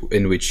year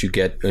in which you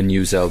get a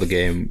new Zelda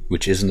game,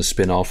 which isn't a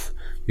spin-off,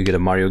 you get a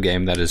Mario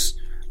game that is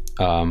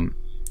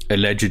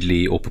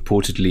allegedly or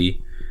purportedly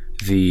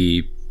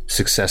the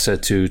successor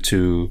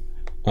to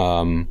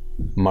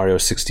Mario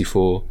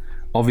 64.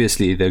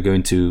 Obviously, they're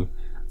going to,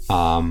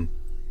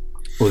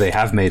 or they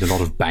have made a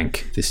lot of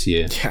bank this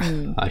year,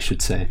 I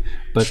should say.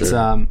 But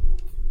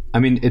I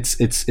mean, it's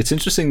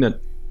interesting that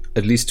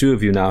at least 2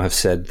 of you now have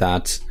said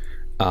that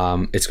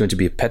it's going to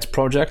be a pet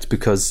project,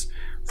 because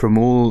from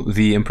all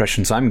the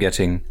impressions I'm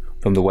getting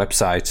from the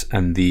website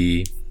and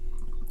the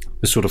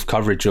sort of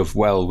coverage of,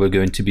 well, we're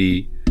going to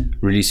be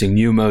releasing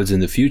new modes in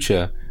the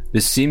future,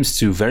 this seems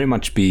to very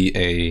much be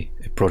a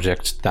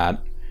project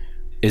that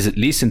is at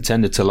least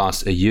intended to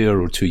last a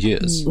year or 2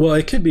 years. Well,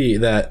 it could be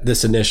that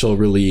this initial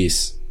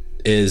release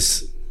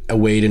is a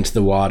wade into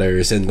the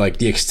waters, and like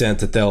the extent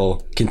that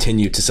they'll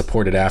continue to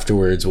support it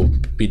afterwards will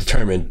be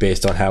determined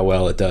based on how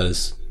well it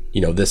does,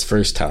 you know, this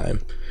first time.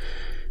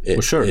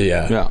 Well, sure.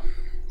 Yeah.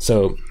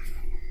 So,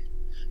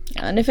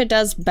 And if it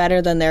does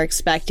better than they're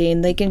expecting,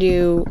 they can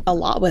do a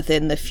lot with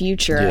it in the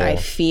future, Yeah. I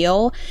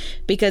feel.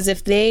 Because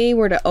if they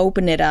were to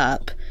open it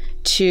up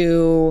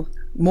to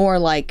more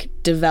like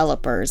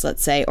developers,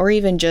 let's say, or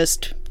even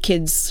just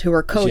kids who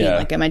are coding, Yeah.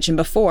 like I mentioned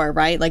before,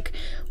 right? Like,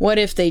 what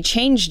if they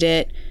changed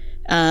it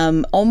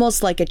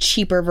almost like a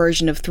cheaper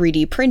version of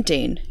 3D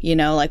printing? You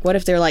know, like, what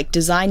if they're like,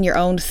 design your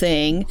own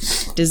thing,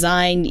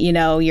 design, you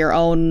know, your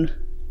own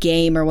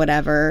game or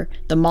whatever,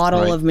 the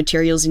model Right. of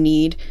materials you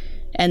need,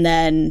 and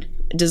then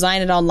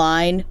design it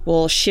online.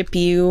 We'll ship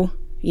you,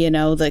 you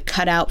know, the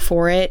cutout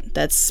for it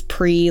that's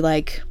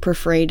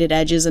perforated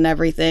edges and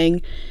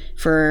everything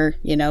for,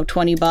 you know,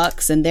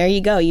 $20, and there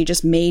you go, you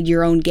just made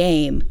your own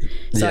game.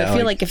 So Yeah, I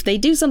feel like if they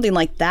do something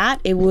like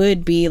that, it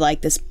would be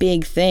like this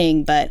big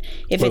thing. But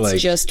if Or it's like-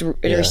 just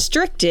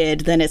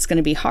restricted, then it's going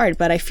to be hard.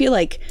 But I feel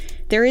like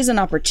there is an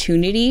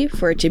opportunity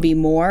for it to be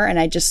more, and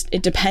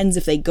it depends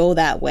if they go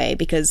that way,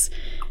 because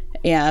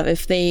yeah,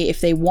 if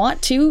they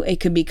want to, it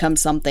could become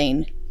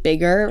something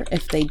bigger.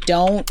 If they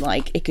don't,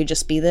 like, it could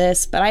just be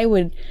this. But I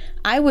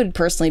would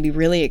personally be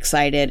really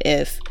excited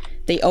if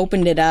they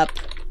opened it up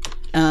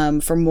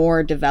for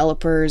more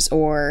developers,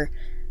 or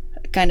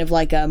kind of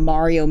like a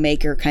Mario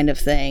Maker kind of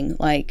thing,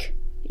 like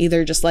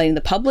either just letting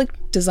the public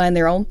design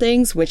their own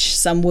things, which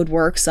some would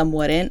work, some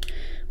wouldn't,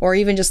 or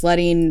even just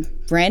letting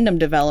random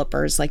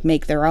developers like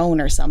make their own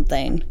or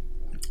something.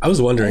 I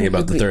was wondering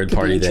about the third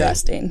party thing.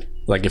 Interesting.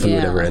 Like if we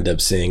would Yeah. ever end up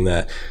seeing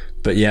that.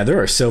 But yeah,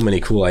 there are so many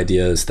cool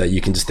ideas that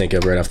you can just think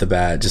of right off the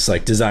bat, just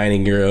like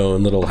designing your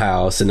own little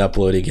house and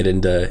uploading it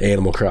into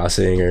Animal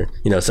Crossing, or,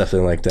 you know,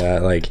 something like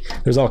that. Like,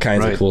 there's all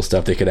kinds Right. of cool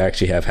stuff they could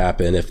actually have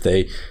happen if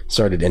they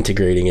started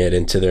integrating it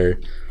into their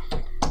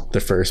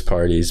first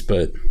parties.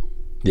 But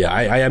yeah,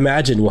 I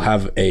imagine we'll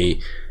have a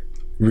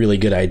really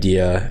good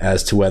idea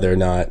as to whether or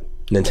not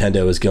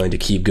Nintendo is going to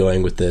keep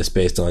going with this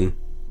based on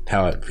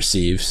how it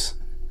receives.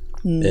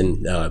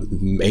 In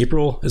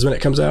April is when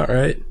it comes out,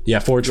 right? Yeah,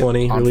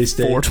 4/20 release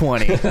date.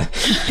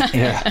 420.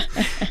 Yeah.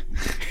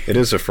 It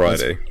is a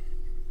Friday.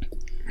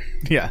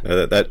 Yeah.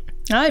 That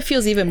Now it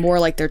feels even more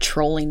like they're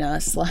trolling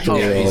us. Like,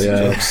 Easy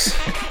yeah.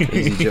 jokes.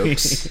 Easy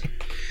jokes.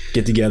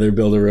 Get together,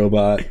 build a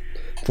robot.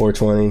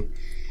 4/20.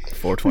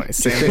 420.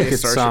 Same day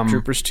It's, Starship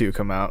Troopers 2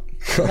 come out.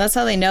 that's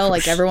how they know,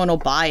 like, everyone will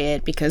buy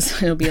it, because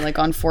it'll be like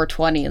on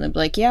 420, and they'll be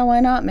like, yeah,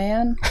 why not,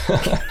 man?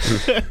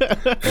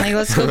 Like,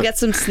 let's go get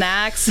some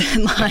snacks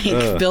and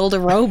like build a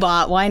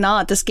robot. Why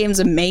not? This game's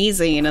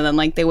amazing. And then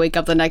like they wake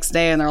up the next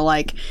day and they're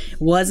like,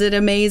 was it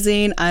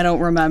amazing? I don't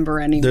remember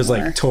anymore. There's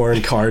like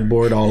torn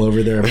cardboard all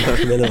over their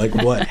apartment. They're like,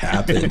 what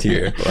happened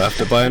here? we'll have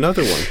to buy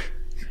another one.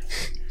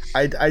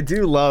 I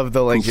do love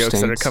the like Poop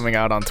jokes that are stains. coming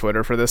out on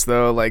Twitter for this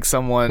though. Like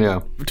someone Yeah.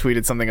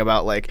 tweeted something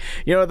about like,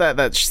 you know,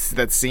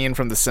 that scene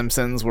from The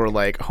Simpsons where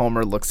like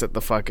Homer looks at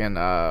the fucking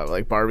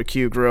like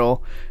barbecue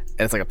grill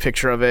and it's like a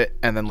picture of it,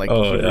 and then like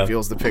Oh, he yeah.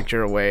 reveals the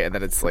picture away, and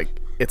then it's like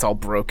it's all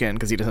broken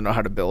because he doesn't know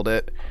how to build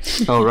it.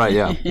 Oh right,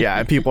 yeah. Yeah,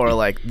 and people are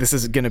like, "This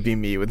is gonna be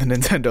me with the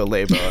Nintendo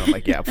Labo." And I'm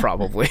like, "Yeah,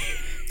 probably."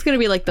 It's gonna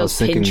be like those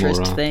thinking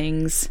Pinterest more,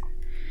 things.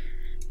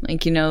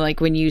 Like, you know,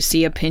 like when you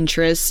see a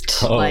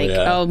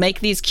Pinterest, make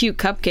these cute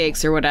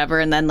cupcakes or whatever,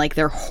 and then like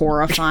they're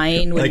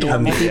horrifying when Like,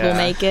 normal people yeah.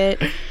 make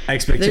it.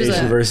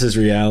 Expectation versus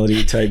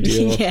reality type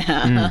deal.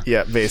 Yeah.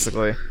 Yeah,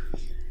 basically.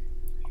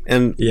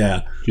 And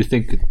Yeah. Do you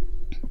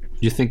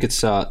think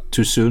it's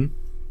too soon?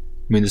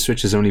 I mean, the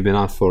Switch has only been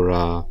out for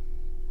A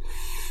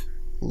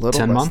little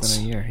 10 less months?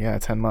 than a year. Yeah,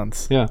 10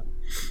 months. yeah.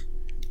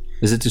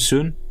 Is it too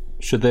soon?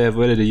 Should they have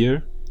waited a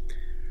year?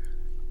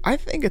 I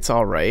think it's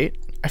all right.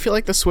 I feel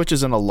like the Switch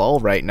is in a lull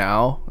right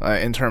now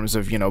in terms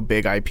of,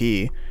 big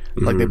IP.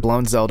 Like, they've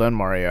blown Zelda and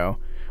Mario.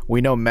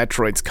 We know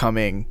Metroid's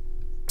coming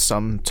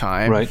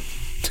sometime. Right.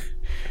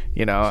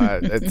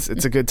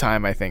 It's a good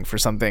time, I think, for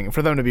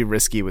them to be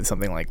risky with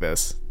something like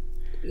this.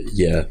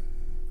 Yeah.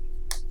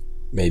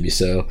 Maybe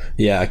so.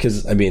 Yeah,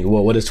 because, I mean,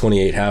 what does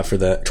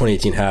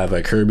 2018 have?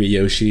 Like Kirby,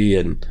 Yoshi,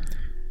 and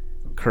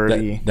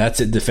Kirby. that's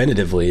it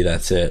definitively.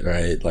 That's it,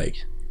 right? Like,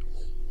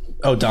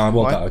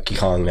 Donkey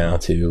Kong now,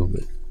 too.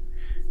 But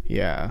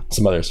Yeah.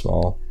 some other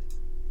small.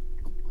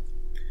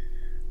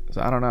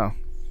 So I don't know.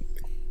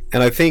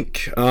 And I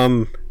think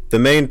the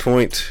main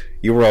point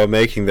you were all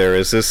making there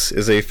is this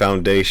is a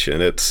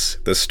foundation. It's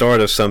the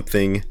start of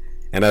something,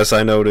 and as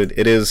I noted,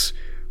 it is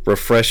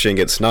refreshing.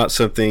 It's not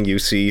something you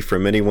see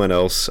from anyone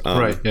else.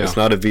 Right, yeah. It's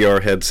not a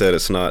VR headset.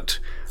 It's not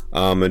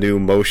a new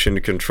motion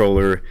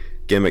controller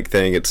gimmick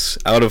thing. It's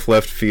out of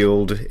left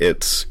field.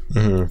 It's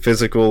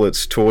physical.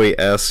 It's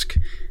toy-esque.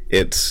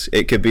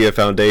 It could be a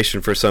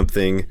foundation for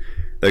something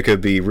that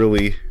could be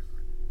really,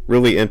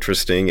 really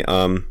interesting.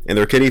 And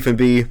there could even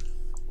be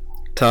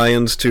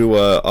tie-ins to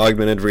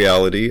augmented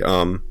reality.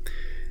 And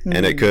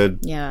it could,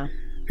 Yeah.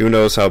 who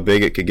knows how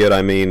big it could get.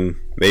 I mean,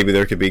 maybe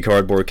there could be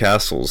cardboard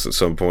castles at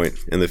some point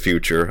in the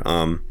future.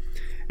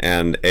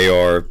 And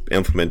AR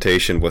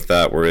implementation with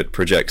that, where it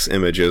projects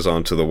images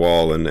onto the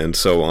wall and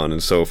so on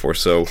and so forth.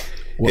 So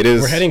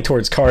We're heading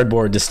towards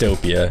cardboard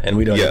dystopia, and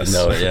we don't even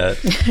know it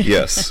yet.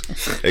 Yes,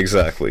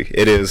 exactly.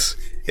 It is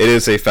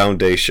a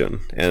foundation,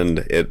 and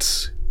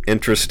it's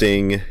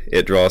interesting.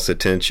 It draws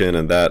attention,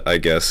 and that, I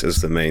guess,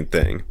 is the main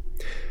thing.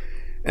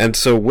 And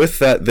so with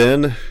that,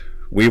 then,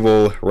 we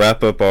will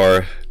wrap up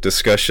our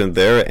discussion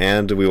there,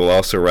 and we will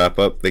also wrap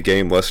up the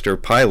Game Luster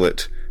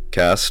pilot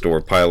cast or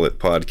pilot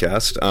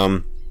podcast.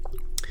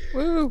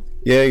 Woo!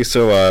 Yay!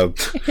 So,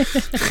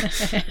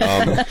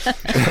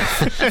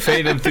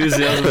 Faint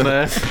enthusiasm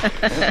there.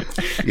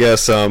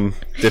 yes.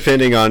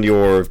 Depending on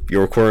your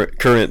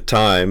current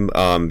time,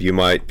 you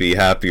might be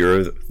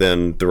happier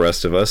than the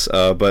rest of us.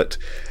 But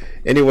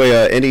anyway,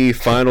 any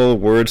final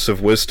words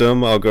of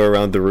wisdom? I'll go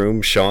around the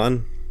room.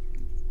 Sean.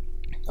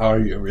 Are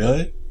you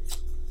really?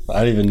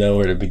 I don't even know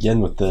where to begin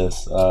with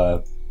this.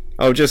 Oh,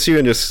 just you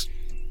can just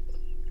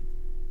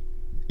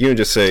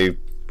say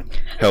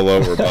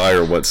hello or bye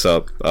or what's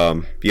up.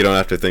 You don't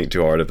have to think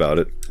too hard about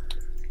it.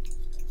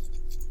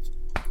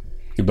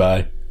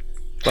 Goodbye.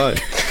 Bye.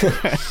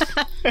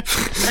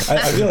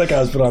 I feel like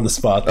I was put on the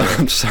spot there.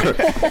 I'm sorry.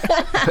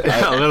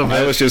 A little bit.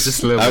 I was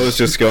just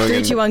going.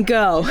 3, 2, 1,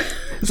 go.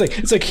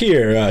 It's like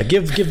here,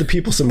 give the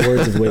people some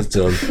words of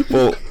wisdom.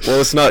 Well,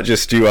 it's not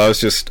just you. I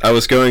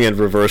was going in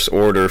reverse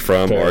order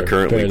from Fair, our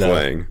currently fair enough.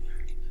 playing.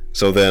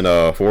 So then,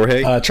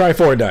 Jorge. Try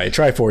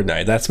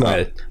Fortnite. That's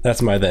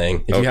my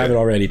thing. If Okay. you haven't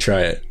already,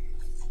 try it.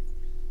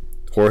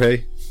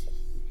 Jorge.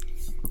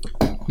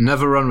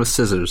 Never run with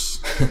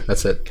scissors.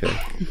 That's it. Okay.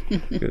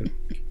 Good.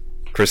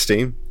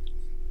 Christine.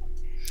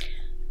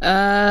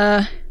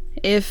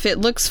 If it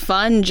looks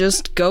fun,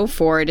 just go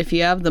for it. If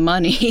you have the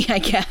money, I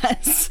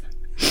guess.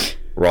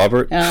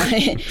 Robert.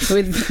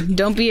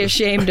 Don't be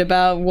ashamed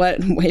about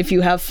if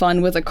you have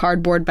fun with a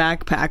cardboard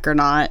backpack or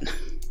not.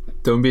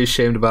 Don't be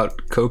ashamed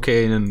about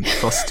cocaine and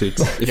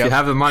prostitutes. If you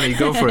have the money,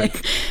 go for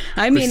it.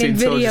 I mean, in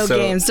Christine told you video so.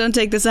 games. Don't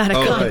take this out of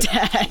right.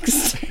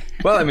 context.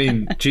 Well, I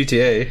mean,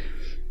 GTA.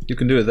 You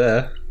can do it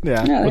there.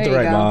 Yeah. Yeah, With the there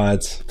right you go.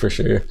 mods, for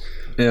sure.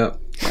 Yeah.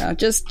 Yeah,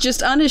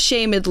 just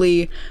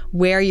unashamedly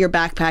wear your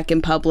backpack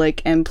in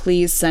public, and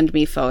please send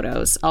me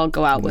photos. I'll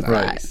go out with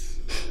Right. that.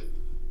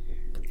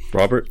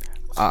 Robert.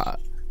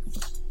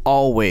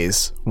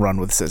 Always run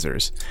with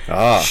scissors.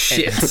 Ah.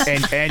 Shit.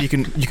 And you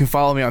can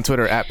follow me on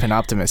Twitter at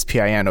Pinoptimist,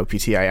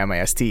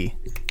 PINOPTIMIST.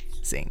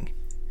 Sing.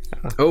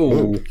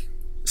 Oh.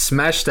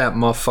 Smash that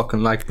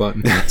motherfucking like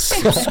button.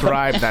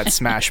 Subscribe that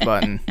smash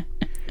button.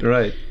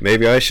 Right.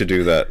 Maybe I should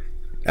do that.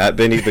 At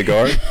Benny the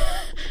Guard.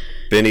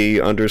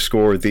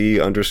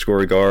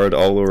 Benny_the_guard,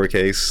 all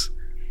lowercase.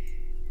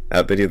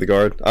 At Benny the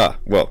Guard.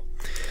 Well.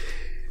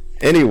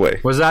 Anyway.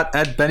 Was that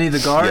at Benny the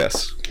Guard?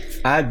 Yes.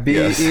 At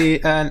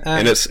BENN.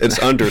 And it's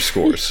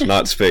underscores,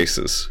 not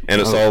spaces.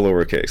 And it's all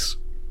lowercase.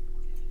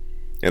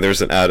 And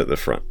there's an at the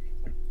front.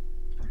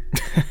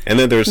 And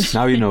then there's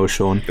Now you know,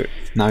 Sean.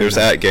 Now there's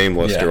you know. at Game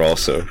Luster Yeah.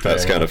 also.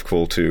 That's Fair kind enough. of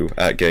cool too.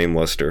 At Game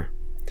Luster.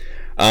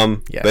 Yes.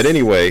 But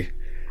anyway,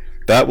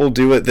 that will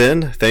do it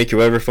then. Thank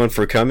you everyone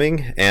for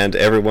coming and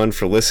everyone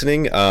for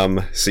listening.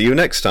 See you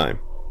next time.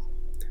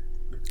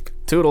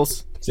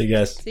 Toodles. See you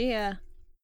guys. See ya.